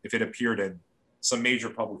 If it appeared in some major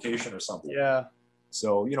publication or something. Yeah.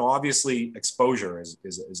 So, obviously exposure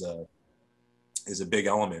is a big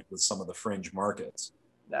element with some of the fringe markets.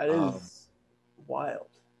 That is wild.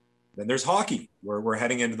 Then there's hockey, where we're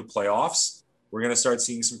heading into the playoffs. We're going to start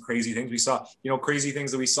seeing some crazy things. We saw, crazy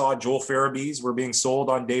things that we saw. Joel Farabee were being sold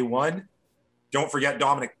on day one. Don't forget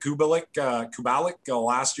Dominic Kubalik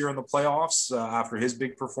last year in the playoffs after his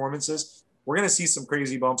big performances. We're going to see some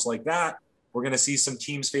crazy bumps like that. We're going to see some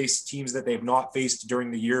teams face teams that they've not faced during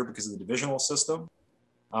the year because of the divisional system.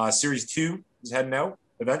 Series 2 is heading out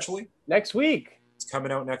eventually. Next week. It's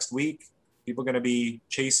coming out next week. People are going to be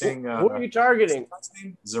chasing. Who are you targeting?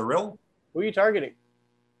 Zaril. Who are you targeting?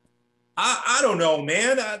 I don't know,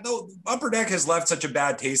 man. Upper Deck has left such a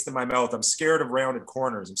bad taste in my mouth. I'm scared of rounded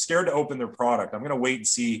corners. I'm scared to open their product. I'm going to wait and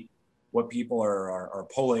see what people are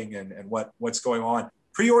pulling and what's going on.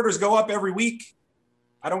 Pre-orders go up every week.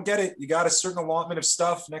 I don't get it. You got a certain allotment of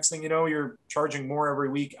stuff. Next thing you know, you're charging more every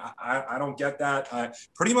week. I don't get that.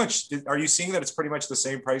 Pretty much, are you seeing that it's pretty much the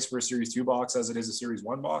same price for a Series 2 box as it is a Series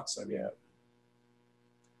 1 box? I mean, yeah.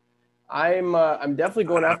 I'm definitely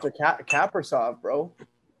going after Kaprizov, bro.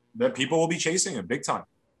 That people will be chasing him big time,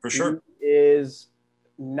 for sure. He is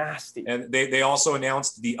nasty. And they also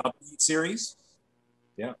announced the update series.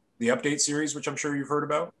 Yeah, the update series, which I'm sure you've heard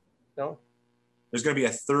about. No. There's going to be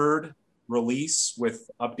a third release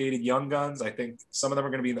with updated Young Guns. I think some of them are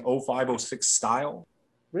going to be in the 05, 06 style.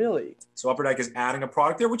 Really? So Upper Deck is adding a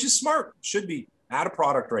product there, which is smart. Should be. Add a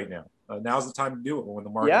product right now. Now's the time to do it when the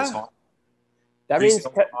market is hot. That means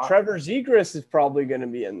Trevor Zegras is probably going to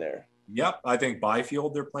be in there. Yep, I think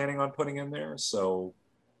Byfield they're planning on putting in there. So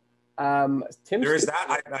there is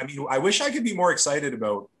that. I mean, I wish I could be more excited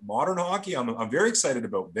about modern hockey. I'm very excited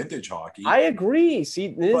about vintage hockey. I agree. See,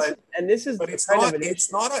 this is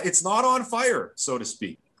it's not on fire, so to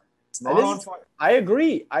speak. It's not on fire. I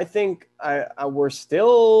agree. I think we're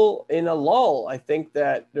still in a lull. I think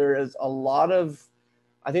that there is a lot of.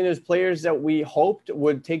 I think there's players that we hoped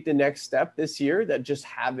would take the next step this year that just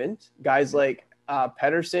haven't. Guys like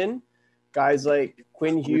Pedersen, guys like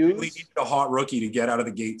Quinn Hughes. We really need a hot rookie to get out of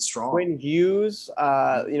the gate strong. Quinn Hughes,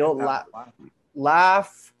 Laugh,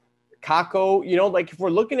 Kako. Like if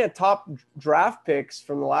we're looking at top draft picks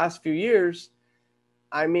from the last few years,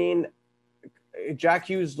 I mean, Jack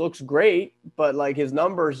Hughes looks great, but like his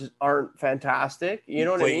numbers aren't fantastic. You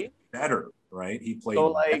know what I mean? Better. Right, he played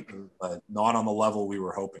better, but not on the level we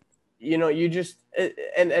were hoping. You just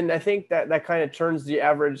and I think that kind of turns the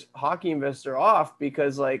average hockey investor off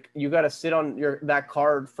because like you got to sit on that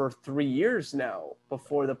card for 3 years now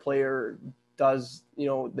before the player does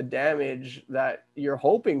the damage that you're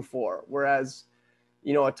hoping for. Whereas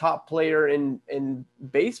a top player in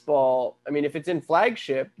baseball, I mean, if it's in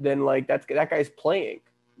flagship, then like that guy's playing.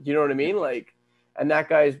 You know what I mean? Like. and that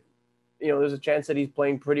guy's, there's a chance that he's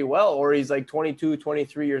playing pretty well, or he's like 22,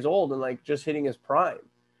 23 years old and like just hitting his prime.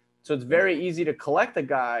 So it's very easy to collect a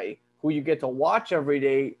guy who you get to watch every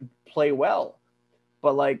day play well.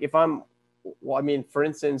 But like if for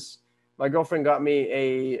instance, my girlfriend got me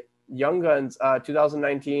a Young Guns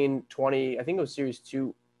 2019-20, I think it was Series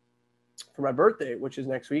 2 for my birthday, which is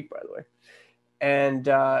next week, by the way. And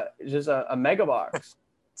just a mega box.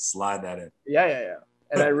 Slide that in. Yeah.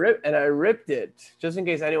 And I ripped it just in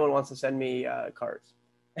case anyone wants to send me cards.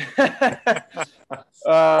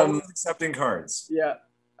 Always accepting cards. Yeah.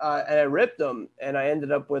 And I ripped them, and I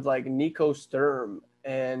ended up with like Nico Sturm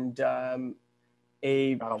and got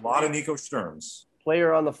a lot of Nico Sturms.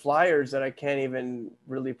 Player on the Flyers that I can't even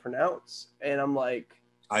really pronounce. And I'm like,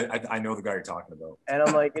 I know the guy you're talking about. And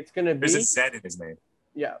I'm like, it's gonna be there's a Z in his name.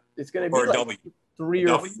 Yeah, it's gonna be or a like W. 3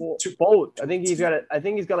 or 4, both. I think he's got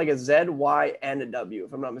like a Z, Y, and a W,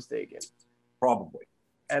 if I'm not mistaken. Probably.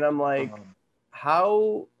 And I'm like,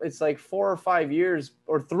 how it's like 4 or 5 years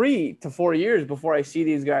or 3 to 4 years before I see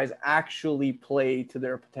these guys actually play to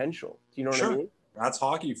their potential. Do you know what I mean? That's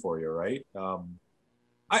hockey for you, right?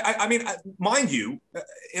 I mean, mind you,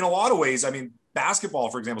 in a lot of ways, I mean, basketball,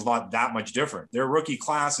 for example, is not that much different. Their rookie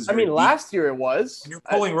class is. Last year it was. When you're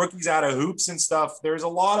pulling rookies out of hoops and stuff, there's a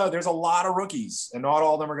lot of rookies, and not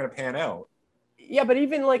all of them are going to pan out. Yeah, but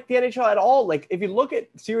even like the NHL at all, like if you look at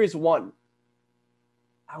Series 1,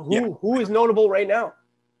 who is notable right now?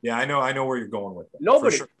 Yeah, I know where you're going with that.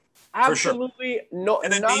 Nobody. For sure. Absolutely no.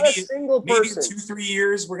 And then not a single person. Maybe in 2-3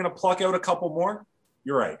 years, we're going to pluck out a couple more.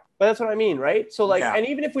 You're right. But that's what I mean, right? So like, and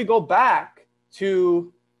even if we go back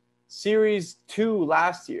to Series 2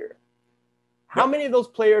 last year, how many of those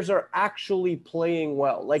players are actually playing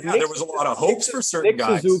well? Like, there was a lot of hopes for certain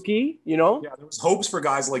guys. Suzuki, Yeah, there was hopes for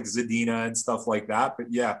guys like Zadina and stuff like that. But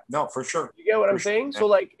for sure. You get what I'm saying? So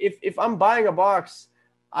like, if I'm buying a box,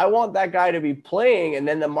 I want that guy to be playing, and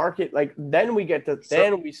then the market, like, then we get to,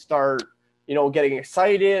 then we start, getting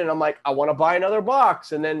excited, and I'm like, I want to buy another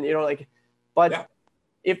box, and then, but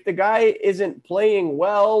if the guy isn't playing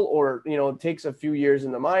well, or, takes a few years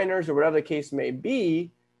in the minors or whatever the case may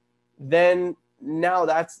be, then now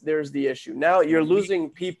there's the issue. Now you're losing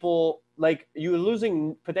people, like you're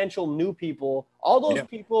losing potential new people, all those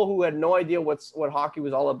people who had no idea what hockey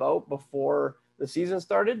was all about before the season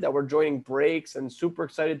started, that were joining breaks and super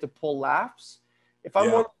excited to pull laughs. If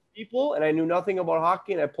I'm one of the people and I knew nothing about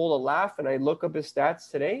hockey and I pulled a laugh and I look up his stats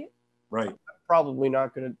today, right, I'm probably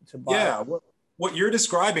not going to buy. Yeah, what you're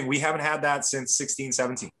describing, we haven't had that since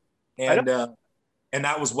 16-17, and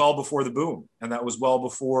that was well before the boom, and that was well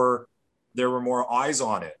before there were more eyes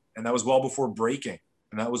on it, and that was well before breaking,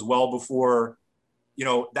 and that was well before,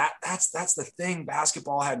 that's the thing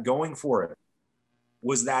basketball had going for it,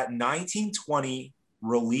 was that 1920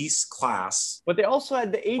 release class. But they also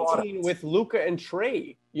had the 18 product with Luka and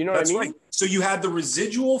Trey. You know what I mean? Right. So you had the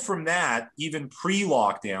residual from that, even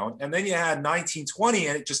pre-lockdown, and then you had 1920,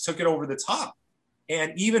 and it just took it over the top.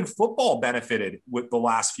 And even football benefited with the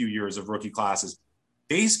last few years of rookie classes.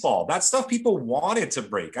 Baseball, that stuff people wanted to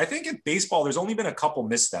break. I think in baseball, there's only been a couple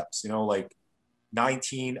missteps, like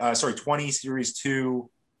 20 Series 2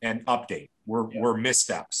 and update were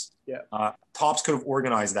missteps. Yeah. Tops could have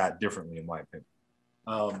organized that differently, in my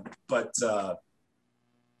opinion. But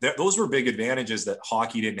those were big advantages that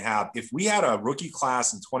hockey didn't have. If we had a rookie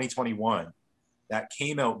class in 2021 that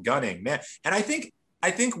came out gunning, man, and I think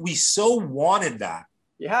we so wanted that.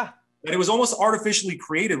 Yeah. That it was almost artificially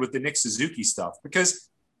created with the Nick Suzuki stuff, because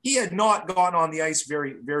he had not gone on the ice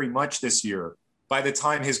very, very much this year. By the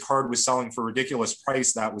time his card was selling for a ridiculous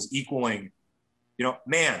price that was equaling,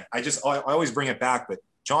 I always bring it back, but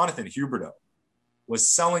Jonathan Huberdeau was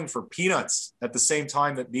selling for peanuts at the same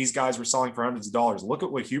time that these guys were selling for hundreds of dollars. Look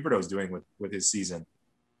at what Huberdeau's doing with his season.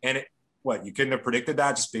 And you couldn't have predicted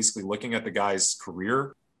that, just basically looking at the guy's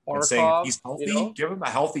career and saying he's healthy, give him a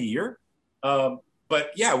healthy year.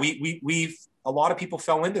 But yeah, we a lot of people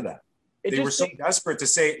fell into that. They were so desperate to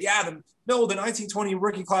say, the 1920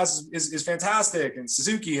 rookie class is fantastic, and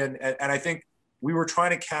Suzuki, and I think we were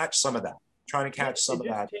trying to catch some of that.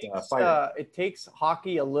 Fire. It takes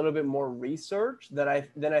hockey a little bit more research than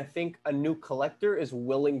I think a new collector is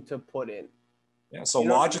willing to put in. Yeah, so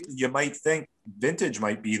logically, you might think vintage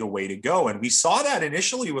might be the way to go, and we saw that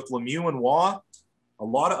initially with Lemieux and Waugh. A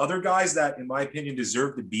lot of other guys that, in my opinion,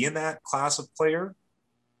 deserve to be in that class of player.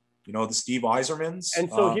 The Steve Yzermans. And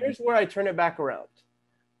so here's where I turn it back around.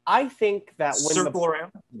 I think that this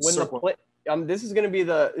is going to be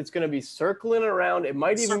it's going to be circling around. It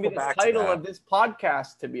might even be the title of this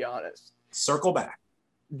podcast, to be honest. Circle back.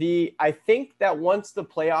 I think that once the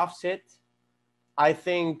playoffs hit, I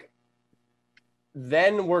think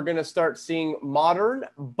then we're going to start seeing modern,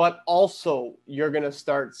 but also you're going to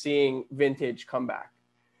start seeing vintage come back.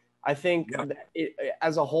 I think that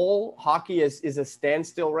as a whole, hockey is a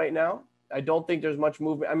standstill right now. I don't think there's much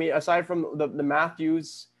movement. I mean, aside from the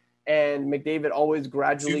Matthews and McDavid always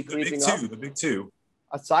gradually creeping up. The big two.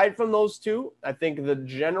 Aside from those two, I think the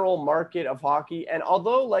general market of hockey, and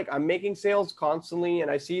although like I'm making sales constantly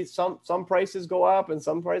and I see some prices go up and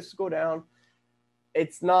some prices go down,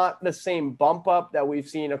 it's not the same bump up that we've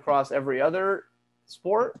seen across every other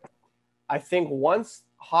sport. I think once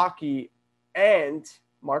hockey, and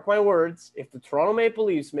mark my words, if the Toronto Maple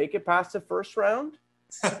Leafs make it past the first round,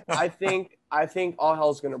 I think all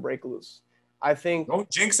hell's going to break loose. I think don't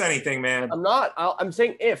jinx anything, man. I'm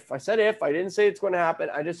saying if. I said if. I didn't say it's going to happen.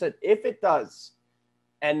 I just said if it does,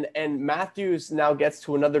 and Matthews now gets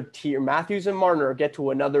to another tier. Matthews and Marner get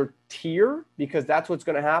to another tier because that's what's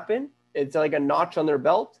going to happen. It's like a notch on their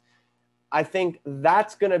belt. I think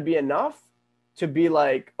that's going to be enough to be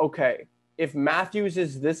like, okay, if Matthews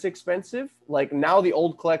is this expensive, like now the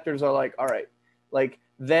old collectors are like, all right, like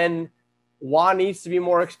then Juan needs to be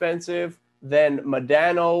more expensive, then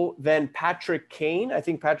Modano, then Patrick Kane. I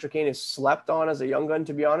think Patrick Kane is slept on as a young gun,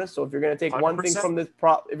 to be honest. So if you're going to take 100%. One thing from this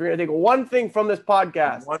if you're going to take one thing from this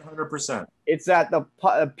podcast, 100%, it's that the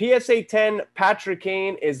PSA 10 Patrick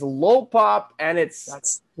Kane is low pop and it's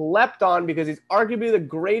slept on because he's arguably the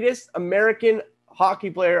greatest American hockey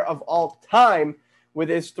player of all time with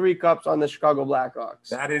his 3 cups on the Chicago Blackhawks.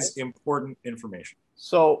 That is important information.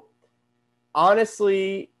 So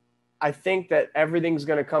honestly, I think that everything's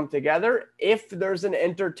going to come together if there's an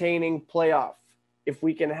entertaining playoff. If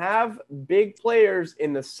we can have big players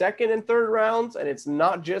in the second and third rounds and it's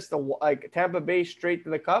not just like Tampa Bay straight to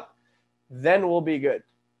the cup, then we'll be good.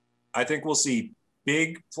 I think we'll see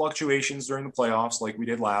big fluctuations during the playoffs like we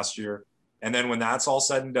did last year. And then when that's all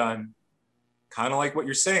said and done, kind of like what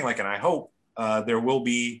you're saying, like, and I hope there will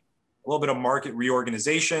be a little bit of market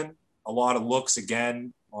reorganization, a lot of looks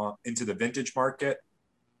again into the vintage market.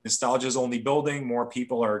 Nostalgia is only building. More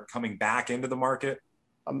people are coming back into the market.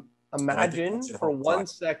 Imagine for 1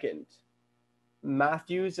 second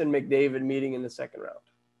Matthews and McDavid meeting in the second round.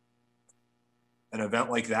 An event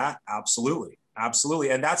like that, absolutely. Absolutely.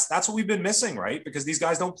 And that's what we've been missing, right? Because these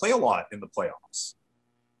guys don't play a lot in the playoffs.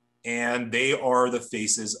 And they are the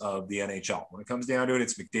faces of the NHL. When it comes down to it,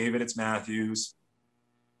 it's McDavid, it's Matthews.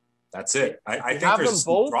 That's it. I think there's a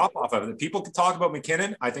steep drop-off of it. People can talk about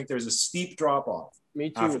McKinnon. I think there's a steep drop-off. Me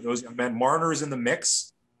too. After those young men. Marner's in the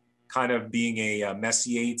mix, kind of being a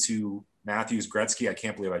Messier to Matthews Gretzky. I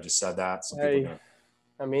can't believe I just said that. Some people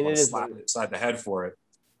it is slap it beside the head for it.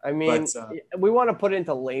 I mean, we want to put it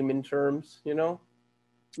into layman terms, you know?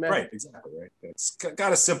 Right, exactly, right. It's got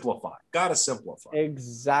to simplify.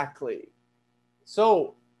 Exactly.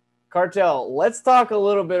 So, Cartel, let's talk a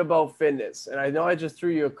little bit about fitness. And I know I just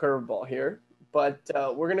threw you a curveball here, but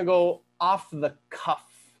we're going to go off the cuff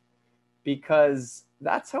because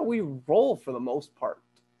that's how we roll for the most part.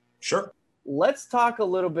 Sure. Let's talk a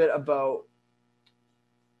little bit about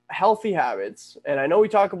healthy habits. And I know we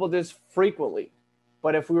talk about this frequently,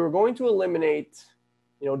 but if we were going to eliminate,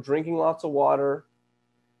 drinking lots of water,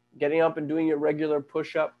 getting up and doing your regular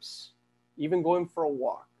push-ups, even going for a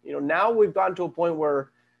walk, now we've gotten to a point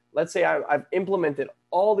where, let's say I've implemented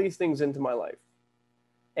all these things into my life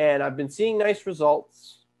and I've been seeing nice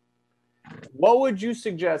results. What would you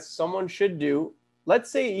suggest someone should do?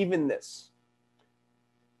 Let's say even this.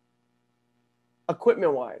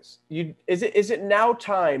 Equipment-wise, is it now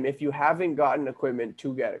time, if you haven't gotten equipment,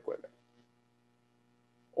 to get equipment?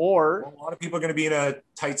 Or a lot of people are going to be in a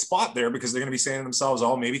tight spot there because they're going to be saying to themselves,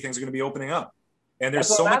 "Oh, maybe things are going to be opening up." And there's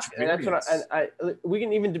so much variance. We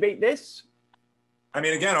can even debate this. I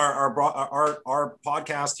mean, again, our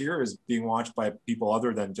podcast here is being watched by people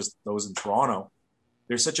other than just those in Toronto.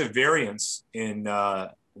 There's such a variance in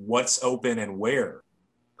what's open and where.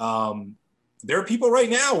 There are people right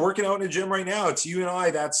now working out in a gym right now. To you and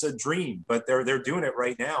I, that's a dream, but they're doing it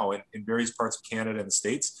right now in various parts of Canada and the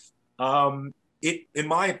States. In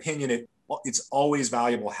my opinion, it's always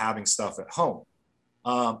valuable having stuff at home.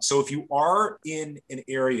 So if you are in an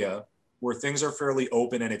area where things are fairly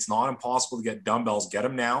open and it's not impossible to get dumbbells, get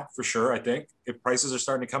them now for sure. I think if prices are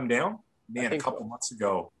starting to come down, man, a couple months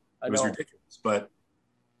ago, it was ridiculous. But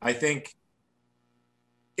I think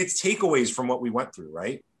it's takeaways from what we went through,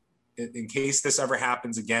 right? In case this ever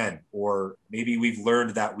happens again, or maybe we've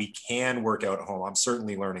learned that we can work out at home. I'm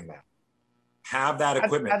certainly learning that. Have that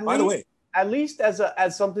equipment. By the way, at least as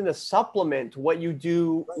something to supplement what you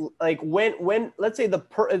do. Like when let's say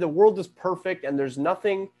the world is perfect and there's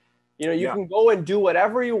nothing, you can go and do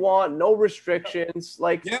whatever you want, no restrictions.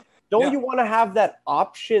 don't you want to have that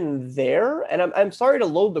option there? And I'm sorry to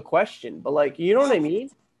load the question, but like, you know what I mean?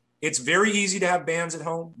 It's very easy to have bands at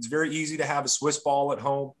home. It's very easy to have a Swiss ball at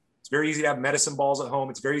home. It's very easy to have medicine balls at home.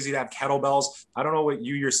 It's very easy to have kettlebells. I don't know what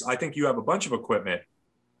I think you have a bunch of equipment.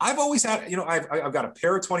 I've always had, I've got a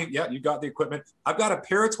pair of 20. Yeah, you got the equipment. I've got a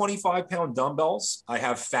pair of 25-pound dumbbells. I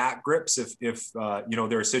have fat grips if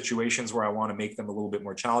there are situations where I want to make them a little bit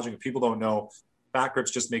more challenging. If people don't know, fat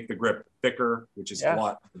grips just make the grip thicker, which is a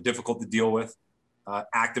lot difficult to deal with.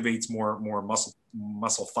 Activates more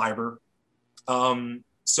muscle fiber.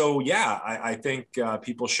 I think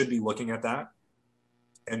people should be looking at that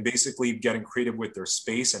and basically getting creative with their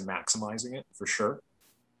space and maximizing it for sure.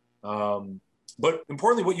 But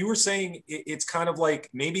importantly, what you were saying, it's kind of like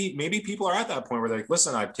maybe people are at that point where they're like,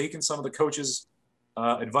 listen, I've taken some of the coach's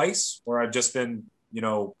advice, or I've just been,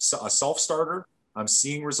 a self-starter. I'm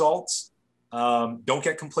seeing results. Don't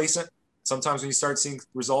get complacent. Sometimes when you start seeing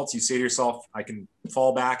results, you say to yourself, I can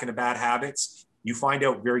fall back into bad habits. You find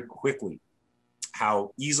out very quickly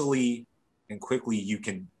how easily and quickly you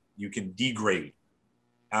can degrade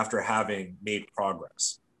after having made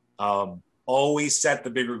progress. Always set the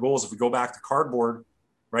bigger goals. If we go back to cardboard,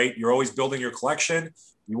 right? You're always building your collection.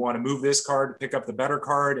 You want to move this card, pick up the better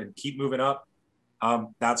card, and keep moving up.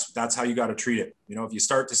 That's how you got to treat it. If you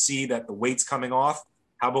start to see that the weight's coming off,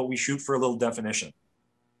 how about we shoot for a little definition?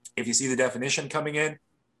 If you see the definition coming in,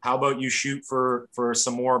 how about you shoot for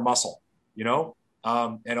some more muscle?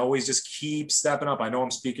 And always just keep stepping up. I know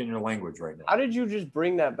I'm speaking your language right now. How did you just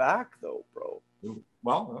bring that back though, bro?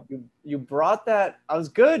 Well, you brought that. I was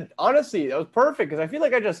good. Honestly, that was perfect because I feel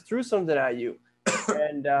like I just threw something at you.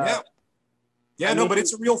 And but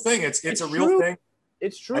it's a real thing. It's a real thing.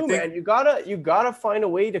 It's true, man. You gotta find a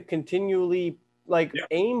way to continually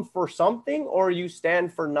aim for something, or you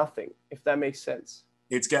stand for nothing, if that makes sense.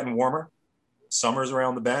 It's getting warmer. Summer's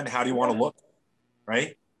around the bend. How do you want to look?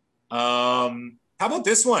 Right? How about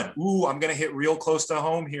this one? Ooh, I'm going to hit real close to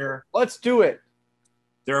home here. Let's do it.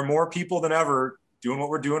 There are more people than ever doing what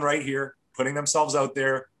we're doing right here, putting themselves out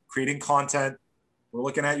there, creating content. We're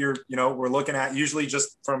looking at we're looking at usually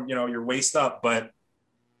just from, your waist up, but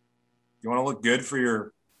you want to look good for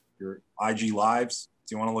your IG lives.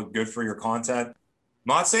 Do you want to look good for your content? I'm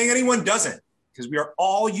not saying anyone doesn't, because we are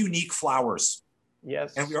all unique flowers.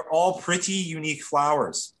 Yes. And we are all pretty unique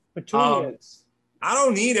flowers. Petunias. I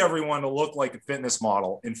don't need everyone to look like a fitness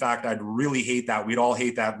model. In fact, I'd really hate that. We'd all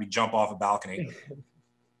hate that. We'd jump off a balcony.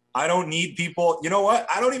 I don't need people. You know what?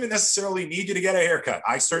 I don't even necessarily need you to get a haircut.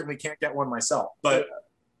 I certainly can't get one myself. But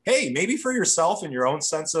hey, maybe for yourself and your own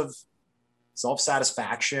sense of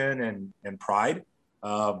self-satisfaction and pride.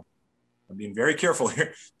 I'm being very careful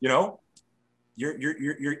here. You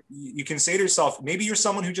can say to yourself, maybe you're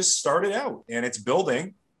someone who just started out and it's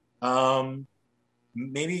building.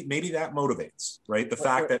 Maybe that motivates, right? The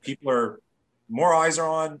fact that people are more eyes are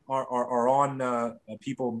on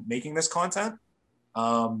people making this content.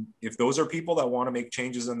 If those are people that want to make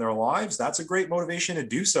changes in their lives, that's a great motivation to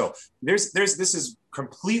do so. This is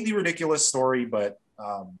completely ridiculous story, but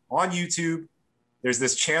on YouTube, there's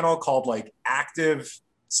this channel called Active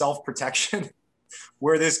Self-Protection,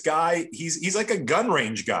 where this guy, he's like a gun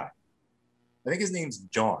range guy. I think his name's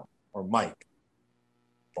John or Mike.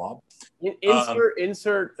 Bob.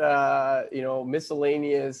 Insert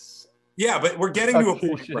miscellaneous. Yeah, but we're getting to a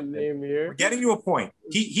point. Name here. We're getting to a point.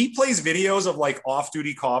 He plays videos of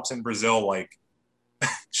off-duty cops in Brazil,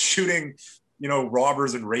 shooting,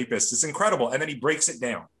 robbers and rapists. It's incredible. And then he breaks it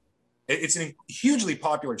down. It's a hugely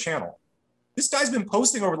popular channel. This guy's been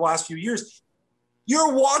posting over the last few years.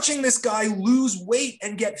 You're watching this guy lose weight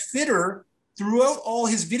and get fitter throughout all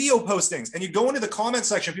his video postings. And you go into the comment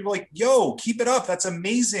section, people are like, yo, keep it up. That's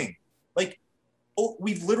amazing.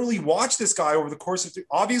 We've literally watched this guy over the course of,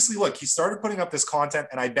 obviously, look, he started putting up this content,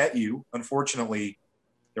 and I bet you, unfortunately,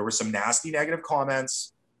 there were some nasty negative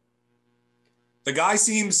comments. The guy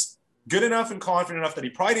seems good enough and confident enough that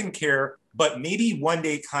he probably didn't care, but maybe one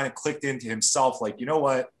day kind of clicked into himself, you know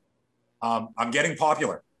what? I'm getting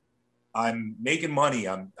popular. I'm making money.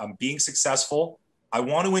 I'm being successful. I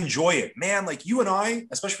want to enjoy it. Man, you and I,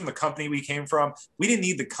 especially from the company we came from, we didn't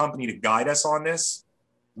need the company to guide us on this.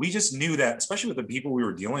 We just knew that, especially with the people we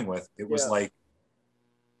were dealing with, it was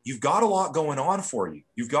you've got a lot going on for you.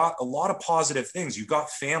 You've got a lot of positive things. You've got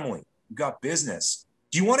family. You've got business.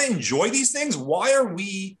 Do you want to enjoy these things? Why are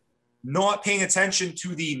we not paying attention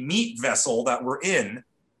to the meat vessel that we're in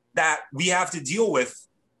that we have to deal with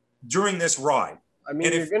during this ride? I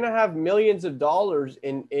mean, you're going to have millions of dollars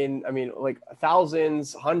in, I mean, like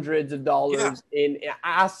thousands, hundreds of dollars in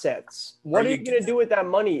assets. What are you going to do with that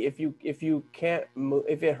money if you can't move,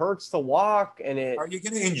 if it hurts to walk and it? Are you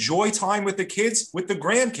going to enjoy time with the kids, with the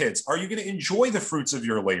grandkids? Are you going to enjoy the fruits of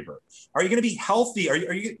your labor? Are you going to be healthy?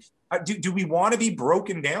 Do we want to be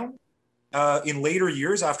broken down in later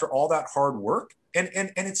years after all that hard work? And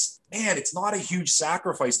it's, man, it's not a huge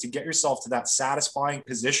sacrifice to get yourself to that satisfying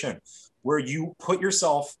position where you put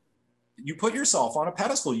yourself on a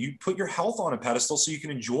pedestal, you put your health on a pedestal so you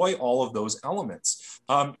can enjoy all of those elements.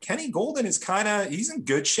 Kenny Golden is he's in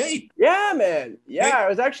good shape. Yeah, man. Yeah, I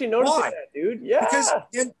was actually noticing that, dude. Yeah. Because,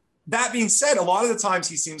 and that being said, a lot of the times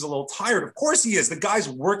he seems a little tired. Of course he is. The guy's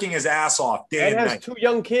working his ass off day and night. Has 2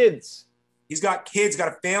 young kids. He's got kids, got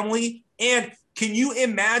a family. And can you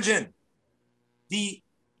imagine the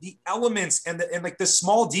elements and like the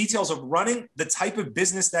small details of running the type of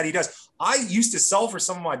business that he does? I used to sell for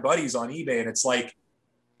some of my buddies on eBay, and it's like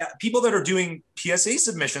people that are doing PSA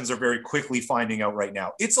submissions are very quickly finding out right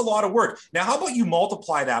now. It's a lot of work. Now, how about you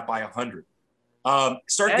multiply that by 100? And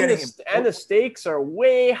the stakes are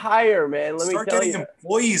way higher, man. Start getting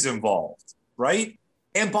employees involved, right?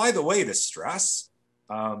 And by the way, the stress,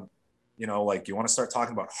 like you want to start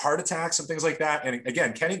talking about heart attacks and things like that. And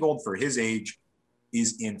again, Kenny Gold, for his age,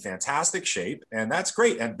 is in fantastic shape, and that's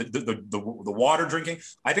great. And the water drinking,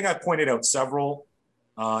 I think I pointed out several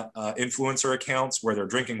influencer accounts where they're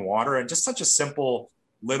drinking water, and just such a simple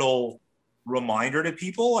little reminder to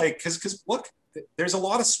people, like, because look, there's a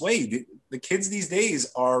lot of sway. The kids these days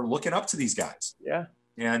are looking up to these guys. Yeah.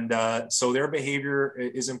 And so their behavior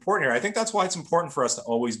is important here. I think that's why it's important for us to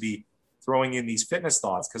always be throwing in these fitness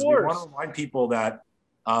thoughts, because we want to remind people that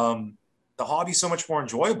the hobby is so much more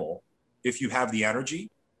enjoyable if you have the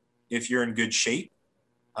energy, if you're in good shape,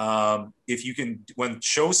 if you can, when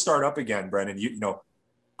shows start up again, Brendan,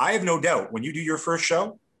 I have no doubt when you do your first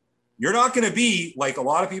show, you're not going to be like a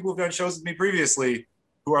lot of people who've done shows with me previously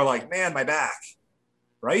who are like, man, my back,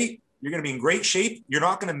 right? You're going to be in great shape. You're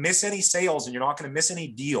not going to miss any sales, and you're not going to miss any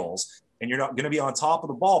deals, and you're not going to be on top of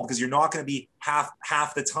the ball because you're not going to be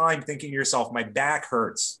half the time thinking to yourself, my back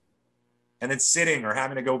hurts, and then sitting or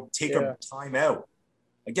having to go take a time out.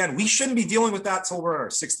 Again, we shouldn't be dealing with that till we're in our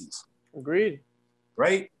 60s. Agreed.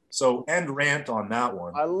 Right? So end rant on that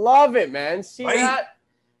one. I love it, man. See that?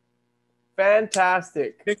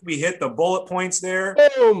 Fantastic. I think we hit the bullet points there.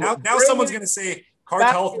 Boom. Now someone's going to say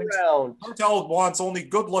Cartel wants only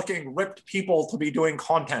good-looking, ripped people to be doing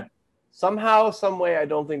content. Somehow, some way, I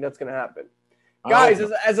don't think that's going to happen. Guys,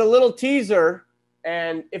 as a little teaser,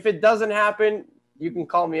 and if it doesn't happen, you can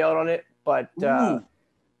call me out on it, but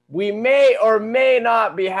we may or may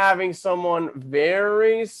not be having someone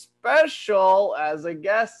very special as a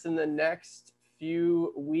guest in the next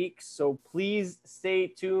few weeks. So please stay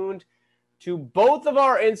tuned to both of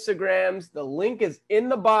our Instagrams. The link is in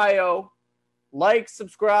the bio. Like,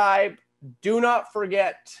 subscribe. Do not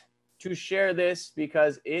forget to share this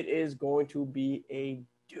because it is going to be a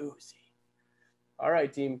doozy. All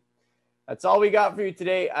right, team. That's all we got for you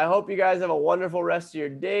today. I hope you guys have a wonderful rest of your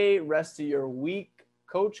day, rest of your week.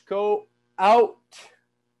 Coach Co out.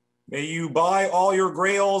 May you buy all your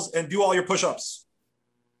grails and do all your push-ups.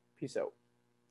 Peace out.